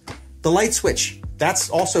 The light switch, that's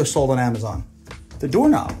also sold on Amazon. The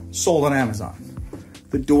doorknob, sold on Amazon.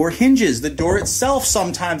 The door hinges, the door itself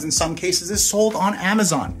sometimes in some cases is sold on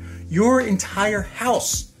Amazon. Your entire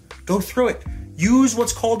house, go through it. Use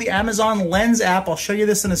what's called the Amazon Lens app. I'll show you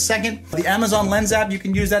this in a second. The Amazon Lens app, you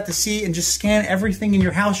can use that to see and just scan everything in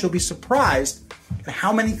your house. You'll be surprised at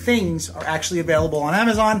how many things are actually available on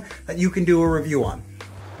Amazon that you can do a review on.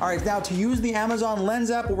 All right, now to use the Amazon Lens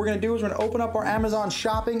app, what we're gonna do is we're gonna open up our Amazon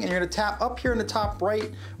shopping and you're gonna tap up here in the top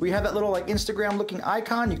right where you have that little like Instagram looking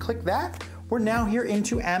icon. You click that. We're now here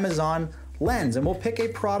into Amazon Lens and we'll pick a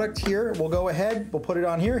product here. We'll go ahead, we'll put it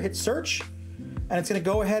on here, hit search, and it's gonna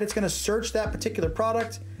go ahead, it's gonna search that particular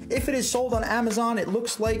product. If it is sold on Amazon, it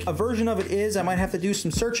looks like a version of it is. I might have to do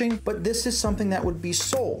some searching, but this is something that would be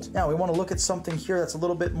sold. Now we wanna look at something here that's a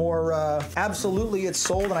little bit more, absolutely it's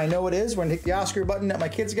sold and I know it is. We're gonna hit the Oscar button that my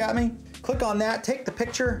kids got me. Click on that, take the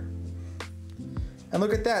picture, and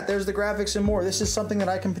look at that, there's the graphics and more. This is something that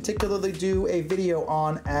I can particularly do a video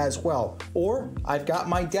on as well. Or I've got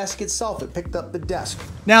my desk itself, it picked up the desk.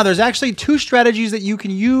 Now there's actually 2 strategies that you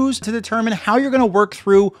can use to determine how you're gonna work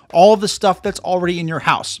through all of the stuff that's already in your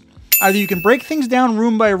house. Either you can break things down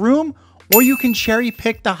room by room, or you can cherry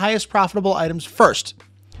pick the highest profitable items first.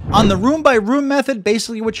 On the room by room method,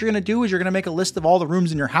 basically what you're gonna do is you're gonna make a list of all the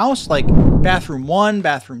rooms in your house, like bathroom 1,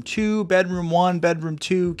 bathroom 2, bedroom 1, bedroom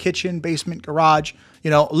 2, kitchen, basement, garage, you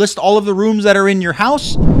know, list all of the rooms that are in your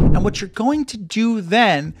house. And what you're going to do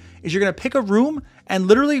then is you're gonna pick a room and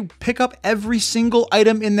literally pick up every single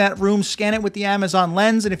item in that room, scan it with the Amazon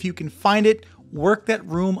Lens, and if you can find it, work that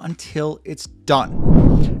room until it's done.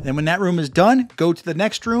 And then when that room is done, go to the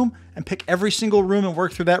next room and pick every single room and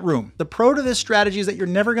work through that room. The pro to this strategy is that you're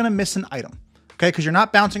never gonna miss an item, okay? Because you're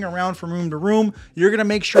not bouncing around from room to room. You're gonna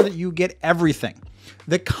make sure that you get everything.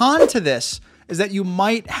 The con to this is that you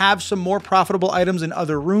might have some more profitable items in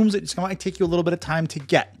other rooms. It's going to take you a little bit of time to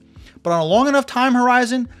get. But on a long enough time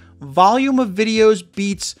horizon, volume of videos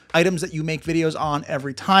beats items that you make videos on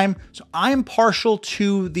every time. So I'm partial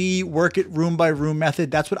to the work it room by room method.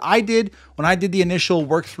 That's what I did when I did the initial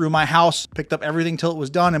work through my house, picked up everything till it was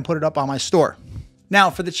done and put it up on my store. Now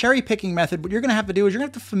for the cherry picking method, what you're gonna have to do is you're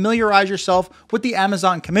gonna have to familiarize yourself with the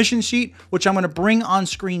Amazon commission sheet, which I'm gonna bring on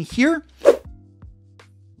screen here.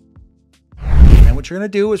 And what you're gonna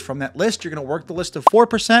do is from that list, you're gonna work the list of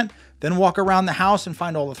 4%, then walk around the house and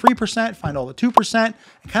find all the 3%, find all the 2%,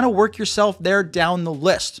 and kind of work yourself there down the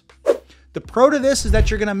list. The pro to this is that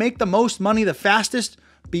you're gonna make the most money the fastest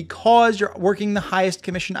because you're working the highest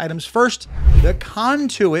commission items first. The con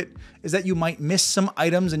to it is that you might miss some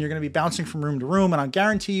items and you're gonna be bouncing from room to room, and I'll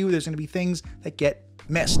guarantee you there's gonna be things that get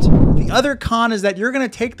missed. The other con is that you're gonna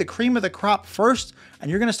take the cream of the crop first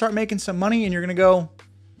and you're gonna start making some money and you're gonna go,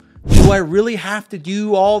 do I really have to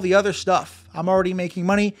do all the other stuff? I'm already making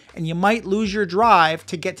money, and you might lose your drive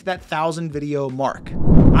to get to that 1,000 video mark.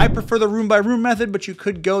 I prefer the room by room method, but you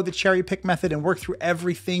could go the cherry pick method and work through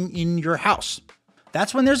everything in your house.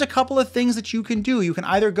 That's when there's a couple of things that you can do. You can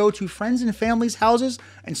either go to friends and family's houses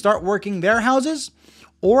and start working their houses,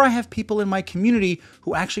 or I have people in my community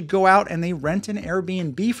who actually go out and they rent an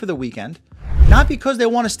Airbnb for the weekend. Not because they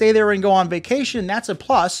want to stay there and go on vacation, that's a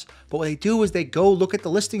plus, but what they do is they go look at the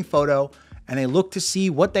listing photo and they look to see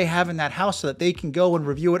what they have in that house so that they can go and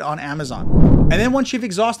review it on Amazon. And then once you've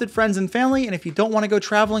exhausted friends and family, and if you don't want to go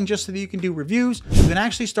traveling just so that you can do reviews, you can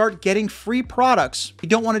actually start getting free products. If you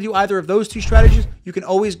don't want to do either of those two strategies, you can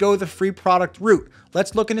always go the free product route.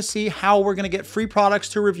 Let's look into see how we're going to get free products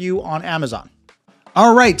to review on Amazon.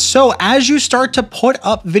 All right, so as you start to put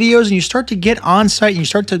up videos and you start to get on site and you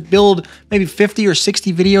start to build maybe 50 or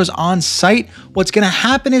 60 videos on site, what's gonna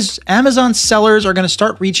happen is Amazon sellers are gonna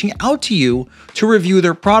start reaching out to you to review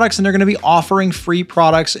their products, and they're gonna be offering free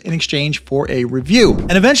products in exchange for a review.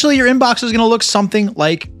 And eventually your inbox is gonna look something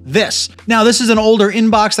like this. Now, this is an older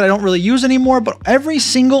inbox that I don't really use anymore, but every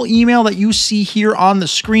single email that you see here on the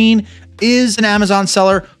screen is an Amazon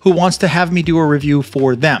seller who wants to have me do a review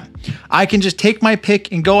for them. I can just take my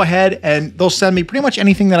pick and go ahead and they'll send me pretty much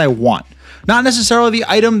anything that I want. Not necessarily the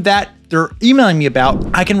item that they're emailing me about.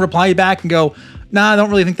 I can reply back and go, nah, I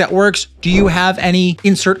don't really think that works. Do you have any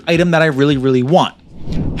insert item that I really, really want?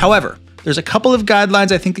 However, there's a couple of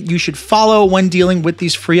guidelines I think that you should follow when dealing with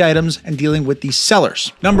these free items and dealing with these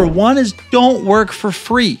sellers. Number one is don't work for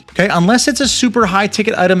free, okay? Unless it's a super high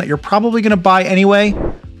ticket item that you're probably gonna buy anyway,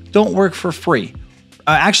 don't work for free.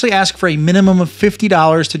 Actually ask for a minimum of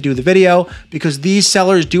 $50 to do the video, because these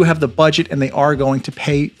sellers do have the budget and they are going to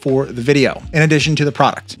pay for the video in addition to the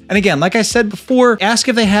product. And again, like I said before, ask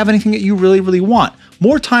if they have anything that you really, really want.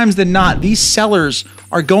 More times than not, these sellers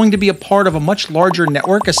are going to be a part of a much larger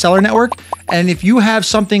network, a seller network. And if you have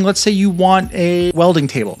something, let's say you want a welding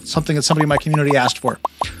table, something that somebody in my community asked for.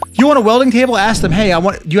 If you want a welding table, ask them, hey,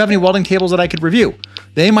 do you have any welding tables that I could review?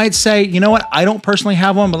 They might say, you know what, I don't personally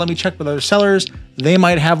have one, but let me check with other sellers. They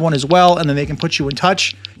might have one as well, and then they can put you in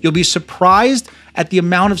touch. You'll be surprised at the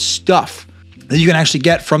amount of stuff that you can actually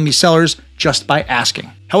get from these sellers just by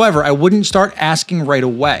asking. However, I wouldn't start asking right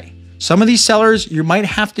away. Some of these sellers, you might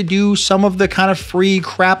have to do some of the kind of free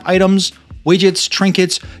crap items, widgets,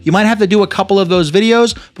 trinkets. You might have to do a couple of those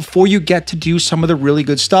videos before you get to do some of the really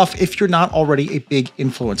good stuff if you're not already a big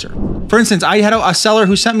influencer. For instance, I had a seller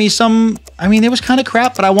who sent me some, it was kind of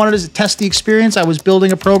crap, but I wanted to test the experience. I was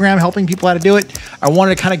building a program, helping people how to do it. I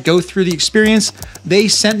wanted to kind of go through the experience. They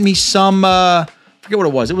sent me some, I forget what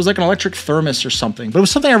it was. It was like an electric thermos or something, but it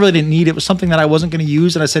was something I really didn't need. It was something that I wasn't going to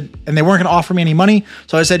use. And I said, and they weren't going to offer me any money.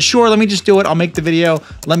 So I said, sure, let me just do it. I'll make the video.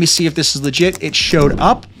 Let me see if this is legit. It showed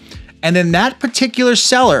up. And then that particular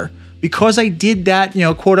seller, because I did that,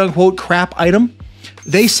 quote unquote crap item,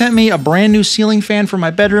 they sent me a brand new ceiling fan for my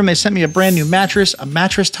bedroom. They sent me a brand new mattress, a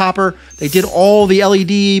mattress topper. They did all the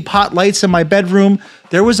LED pot lights in my bedroom.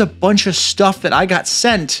 There was a bunch of stuff that I got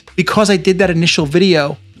sent because I did that initial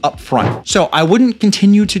video up front. So I wouldn't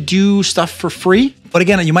continue to do stuff for free. But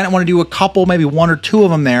again, you might want to do a couple, maybe one or two of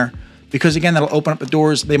them there, because again, that'll open up the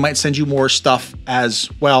doors. They might send you more stuff as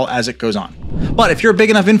well as it goes on. But if you're a big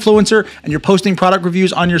enough influencer and you're posting product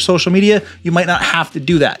reviews on your social media, you might not have to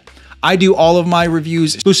do that. I do all of my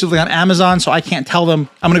reviews exclusively on Amazon, so I can't tell them,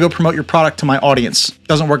 I'm gonna go promote your product to my audience.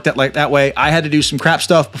 Doesn't work that way. I had to do some crap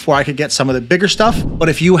stuff before I could get some of the bigger stuff. But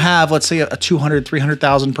if you have, let's say a 200,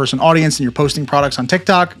 300,000 person audience and you're posting products on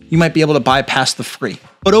TikTok, you might be able to bypass the free.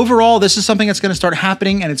 But overall, this is something that's going to start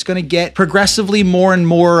happening, and it's going to get progressively more and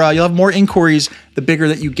more, you'll have more inquiries the bigger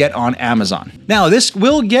that you get on Amazon. Now, this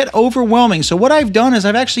will get overwhelming. So what I've done is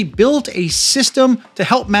I've actually built a system to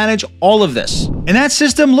help manage all of this. And that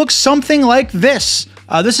system looks something like this.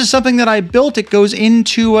 This is something that I built. It goes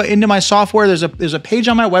into my software. There's a page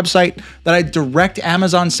on my website that I direct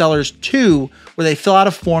Amazon sellers to, where they fill out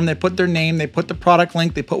a form, they put their name, they put the product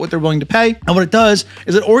link, they put what they're willing to pay. And what it does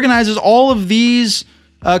is it organizes all of these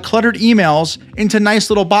cluttered emails into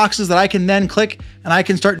nice little boxes that I can then click and I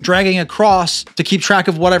can start dragging across to keep track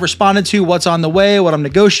of what I've responded to, what's on the way, what I'm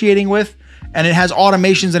negotiating with. And it has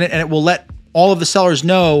automations in it, and it will let all of the sellers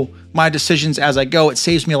know my decisions as I go. It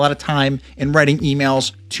saves me a lot of time in writing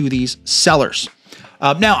emails to these sellers.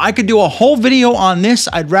 Now, I could do a whole video on this.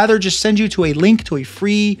 I'd rather just send you to a link to a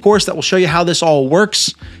free course that will show you how this all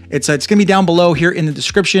works. It's going to be down below here in the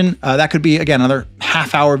description. That could be, again, another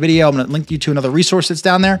half-hour video. I'm going to link you to another resource that's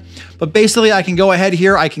down there. But basically, I can go ahead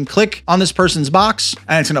here. I can click on this person's box,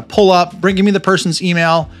 and it's going to pull up, give me the person's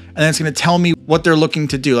email, and then it's going to tell me what they're looking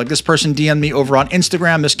to do. Like this person DM'd me over on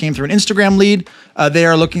Instagram. This came through an Instagram lead. They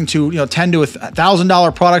are looking to, $10 to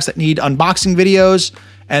 $1,000 products that need unboxing videos.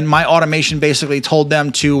 And my automation basically told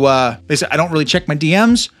them to, they said, I don't really check my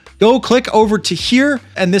DMs. Go click over to here,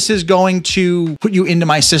 and this is going to put you into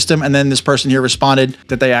my system. And then this person here responded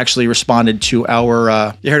that they actually responded to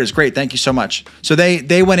our, here it is, great, thank you so much. So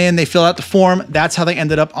they went in, they filled out the form. That's how they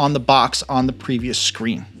ended up on the box on the previous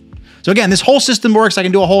screen. So again, this whole system works. I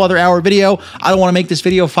can do a whole other hour video. I don't want to make this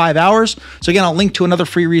video 5 hours. So again, I'll link to another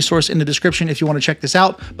free resource in the description if you want to check this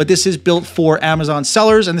out. But this is built for Amazon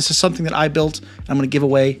sellers, and this is something that I built and I'm going to give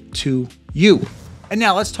away to you. And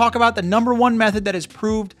now let's talk about the #1 method that is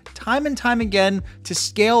proved time and time again to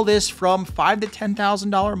scale this from $5,000 to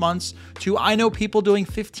 $10,000 months to, I know people doing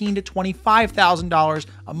 $15,000 to $25,000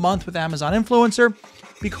 a month with Amazon Influencer,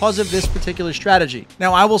 because of this particular strategy.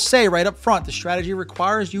 Now, I will say right up front, the strategy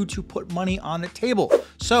requires you to put money on the table.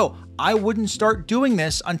 So I wouldn't start doing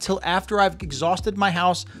this until after I've exhausted my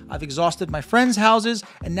house, I've exhausted my friends' houses,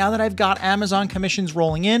 and now that I've got Amazon commissions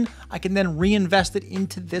rolling in, I can then reinvest it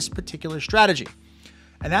into this particular strategy.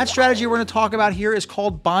 And that strategy we're going to talk about here is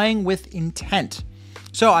called buying with intent.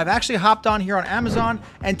 So I've actually hopped on here on Amazon,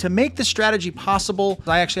 and to make the strategy possible,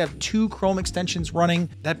 I actually have 2 Chrome extensions running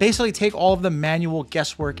that basically take all of the manual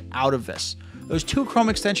guesswork out of this. Those 2 Chrome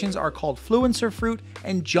extensions are called Fluencer Fruit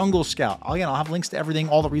and Jungle Scout. Again, I'll have links to everything,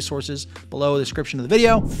 all the resources below the description of the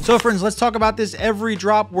video. So friends, let's talk about this Every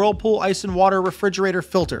Drop Whirlpool Ice and Water Refrigerator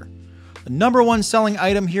Filter. The #1 selling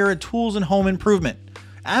item here at Tools and Home Improvement.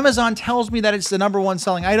 Amazon tells me that it's the #1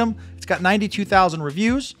 selling item. It's got 92,000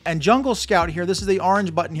 reviews. And Jungle Scout here, this is the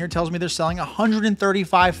orange button here, tells me they're selling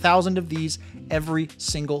 135,000 of these every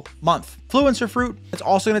single month. Fluencer Fruit, it's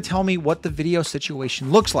also going to tell me what the video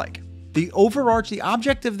situation looks like. The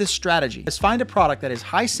object of this strategy is find a product that has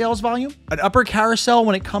high sales volume, an upper carousel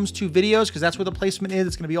when it comes to videos, because that's where the placement is.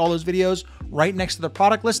 It's going to be all those videos right next to the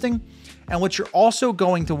product listing. And what you're also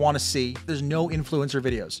going to want to see, there's no influencer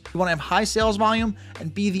videos. You want to have high sales volume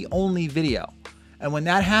and be the only video. And when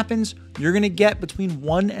that happens, you're going to get between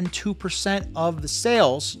 1% and 2% of the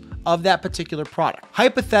sales of that particular product.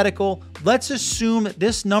 Hypothetical, let's assume that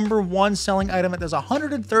this #1 selling item that does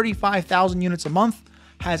 135,000 units a month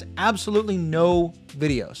has absolutely no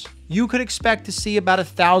videos. You could expect to see about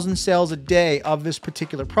 1,000 sales a day of this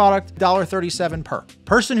particular product, $1.37 per.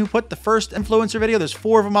 Person who put the first influencer video, there's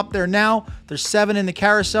 4 of them up there now, there's 7 in the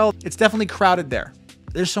carousel. It's definitely crowded there.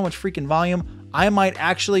 There's so much freaking volume. I might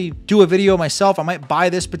actually do a video myself. I might buy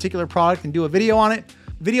this particular product and do a video on it.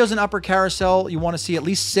 Videos in upper carousel, you want to see at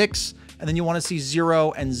least 6, and then you want to see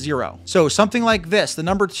 0 and 0. So something like this, the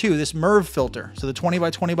 #2, this MERV filter, so the 20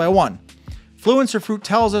 by 20 by 1. Fluencer Fruit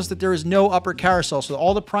tells us that there is no upper carousel, so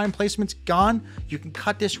all the prime placement's gone. You can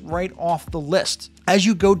cut this right off the list. As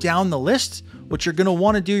you go down the list, what you're going to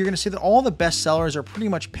want to do, you're going to see that all the best sellers are pretty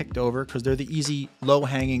much picked over because they're the easy,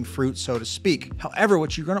 low-hanging fruit, so to speak. However,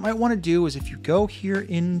 what you're might want to do is if you go here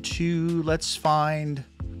into, let's find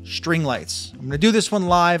string lights. I'm going to do this one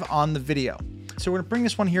live on the video. So we're going to bring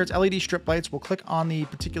this one here. It's LED strip lights. We'll click on the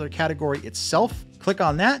particular category itself. Click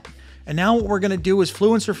on that. And now what we're going to do is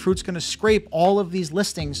Fluencer Fruit's going to scrape all of these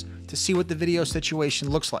listings to see what the video situation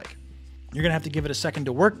looks like. You're going to have to give it a second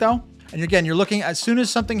to work though. And again, you're looking, as soon as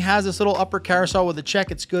something has this little upper carousel with a check,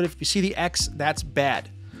 it's good. If you see the X, that's bad.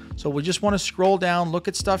 So we just want to scroll down, look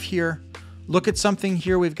at stuff here, look at something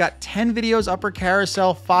here. We've got 10 videos, upper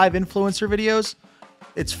carousel, 5 influencer videos.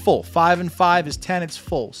 it's full. 5 and 5 is 10, it's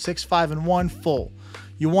full. 6, 5, and 1, full.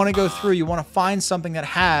 You want to go through, you want to find something that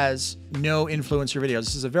has no influencer videos.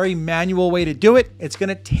 This is a very manual way to do it. It's going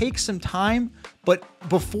to take some time, but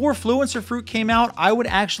before Fluencer Fruit came out, I would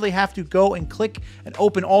actually have to go and click and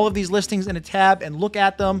open all of these listings in a tab and look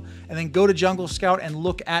at them, and then go to Jungle Scout and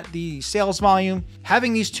look at the sales volume.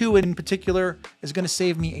 Having these two in particular is going to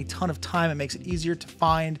save me a ton of time. It makes it easier to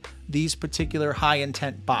find these particular high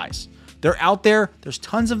intent buys. They're out there. There's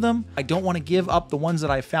tons of them. I don't want to give up the ones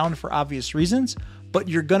that I found for obvious reasons, but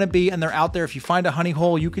you're going to be, and they're out there. If you find a honey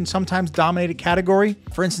hole, you can sometimes dominate a category.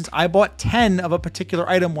 For instance, I bought 10 of a particular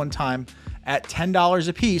item one time at $10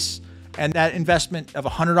 a piece, and that investment of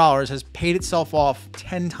 $100 has paid itself off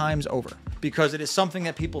 10 times over, because it is something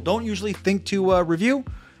that people don't usually think to review,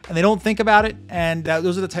 and they don't think about it. And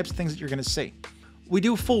those are the types of things that you're going to see. We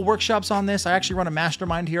do full workshops on this. I actually run a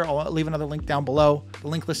mastermind here. I'll leave another link down below. The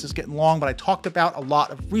link list is getting long, but I talked about a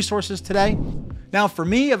lot of resources today. Now, for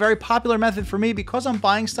me, a very popular method for me, because I'm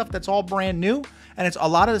buying stuff that's all brand new, and it's a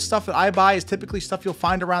lot of the stuff that I buy is typically stuff you'll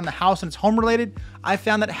find around the house and it's home related. I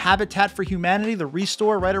found that Habitat for Humanity, the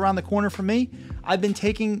Restore right around the corner from me, I've been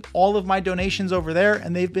taking all of my donations over there,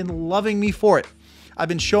 and they've been loving me for it. I've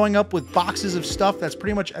been showing up with boxes of stuff that's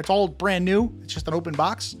pretty much, it's all brand new. It's just an open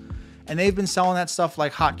box. And they've been selling that stuff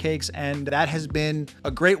like hotcakes, and that has been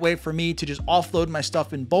a great way for me to just offload my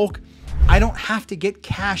stuff in bulk. I don't have to get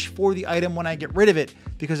cash for the item when I get rid of it,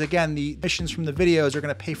 because again, the commissions from the videos are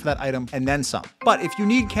going to pay for that item and then some. But if you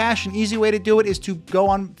need cash, an easy way to do it is to go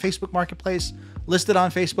on Facebook Marketplace, list it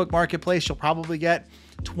on Facebook Marketplace. You'll probably get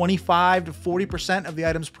 25 to 40% of the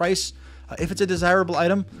item's price if it's a desirable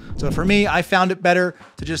item. So for me, I found it better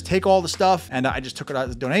to just take all the stuff, and I just took it out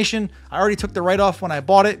as a donation. I already took the write-off when I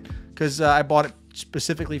bought it, because I bought it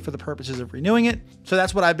specifically for the purposes of renewing it. So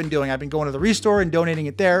that's what I've been doing. I've been going to the Restore and donating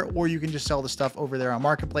it there, or you can just sell the stuff over there on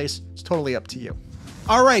Marketplace. It's totally up to you.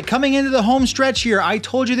 All right, coming into the home stretch here, I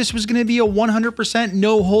told you this was going to be a 100%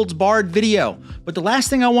 no holds barred video. But the last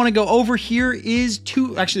thing I want to go over here is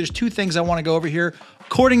there's two things I want to go over here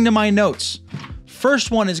according to my notes.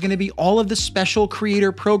 First one is going to be all of the special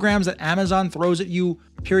creator programs that Amazon throws at you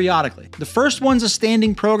periodically. The first one's a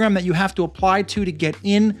standing program that you have to apply to get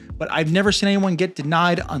in, but I've never seen anyone get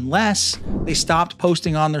denied unless they stopped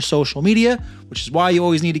posting on their social media, which is why you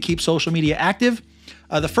always need to keep social media active.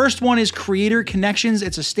 The first one is Creator Connections.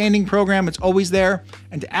 It's a standing program. It's always there.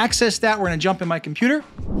 And to access that, we're going to jump in my computer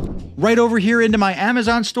right over here into my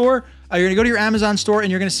Amazon store. You're going to go to your Amazon store,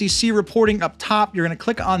 and you're going to see reporting up top. You're going to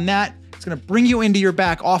click on that. It's going to bring you into your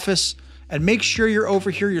back office, and make sure you're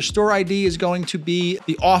over here. Your store ID is going to be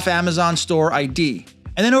the off Amazon store ID.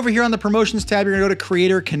 And then over here on the promotions tab, you're gonna go to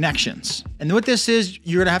Creator Connections. And what this is,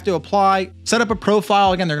 you're gonna have to apply, set up a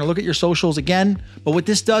profile. Again, they're gonna look at your socials again. But what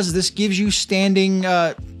this does is this gives you standing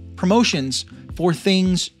promotions for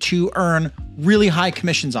things to earn really high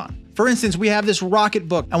commissions on. For instance, we have this Rocket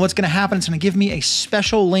book, and what's gonna happen, it's gonna give me a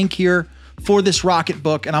special link here for this Rocket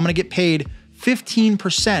book, and I'm gonna get paid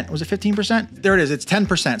 15%. Was it 15%? There it is, it's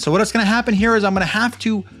 10%. So what's gonna happen here is I'm gonna have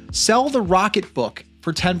to sell the Rocket book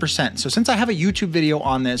for 10%. So since I have a YouTube video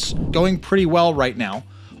on this going pretty well right now,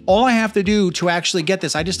 all I have to do to actually get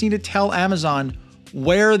this, I just need to tell Amazon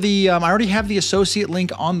where the, I already have the associate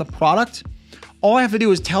link on the product. All I have to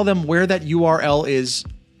do is tell them where that URL is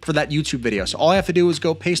for that YouTube video. So all I have to do is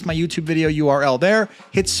go paste my YouTube video URL there,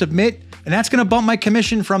 hit submit, and that's gonna bump my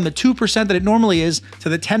commission from the 2% that it normally is to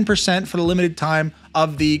the 10% for the limited time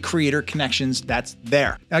of the Creator Connections that's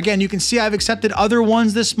there. Now again, you can see I've accepted other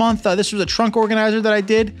ones this month. This was a trunk organizer that I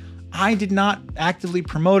did. I did not actively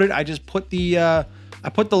promote it. I just put the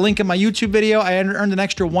link in my YouTube video. I earned an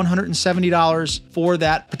extra $170 for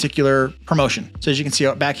that particular promotion. So as you can see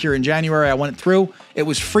back here in January, I went through. It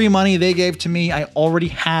was free money they gave to me. I already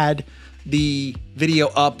had the video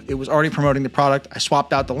up. It was already promoting the product. I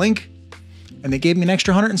swapped out the link, and they gave me an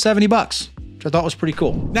extra 170 bucks, which I thought was pretty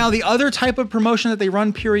cool. Now, the other type of promotion that they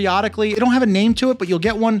run periodically, they don't have a name to it, but you'll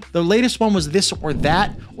get one. The latest one was this or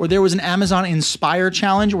that, or there was an Amazon Inspire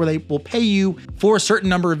challenge where they will pay you for a certain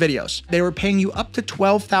number of videos. They were paying you up to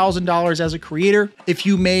 $12,000 as a creator. If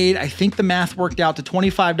you made, I think the math worked out to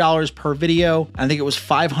 $25 per video. I think it was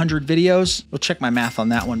 500 videos. We'll check my math on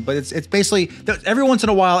that one, but it's basically, every once in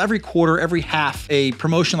a while, every quarter, every half, a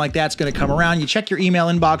promotion like that's gonna come around. You check your email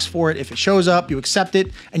inbox for it. If it shows up, you accept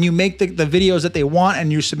it, and you make the video that they want,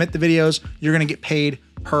 and you submit the videos, you're gonna get paid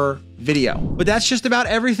per video. But that's just about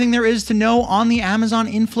everything there is to know on the Amazon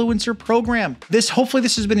Influencer Program. Hopefully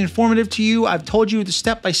this has been informative to you. I've told you the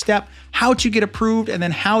step-by-step how to get approved and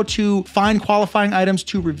then how to find qualifying items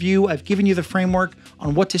to review. I've given you the framework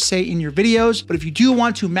on what to say in your videos. But if you do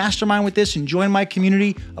want to mastermind with this and join my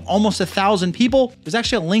community of almost 1,000 people, there's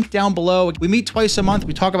actually a link down below. We meet twice a month.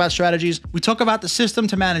 We talk about strategies. We talk about the system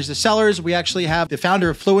to manage the sellers. We actually have the founder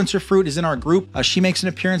of Fluencer Fruit is in our group. She makes an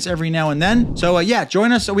appearance every now and then. So yeah,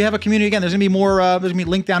 join us. So we have a community. Again, there's gonna be more, there's gonna be a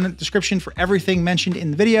link down in the description for everything mentioned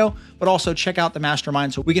in the video, but also check out the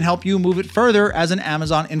mastermind so we can help you move it further as an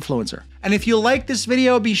Amazon influencer. And if you like this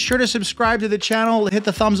video, be sure to subscribe to the channel, hit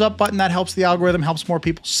the thumbs up button. That helps the algorithm, helps more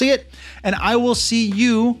people see it. And I will see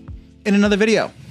you in another video.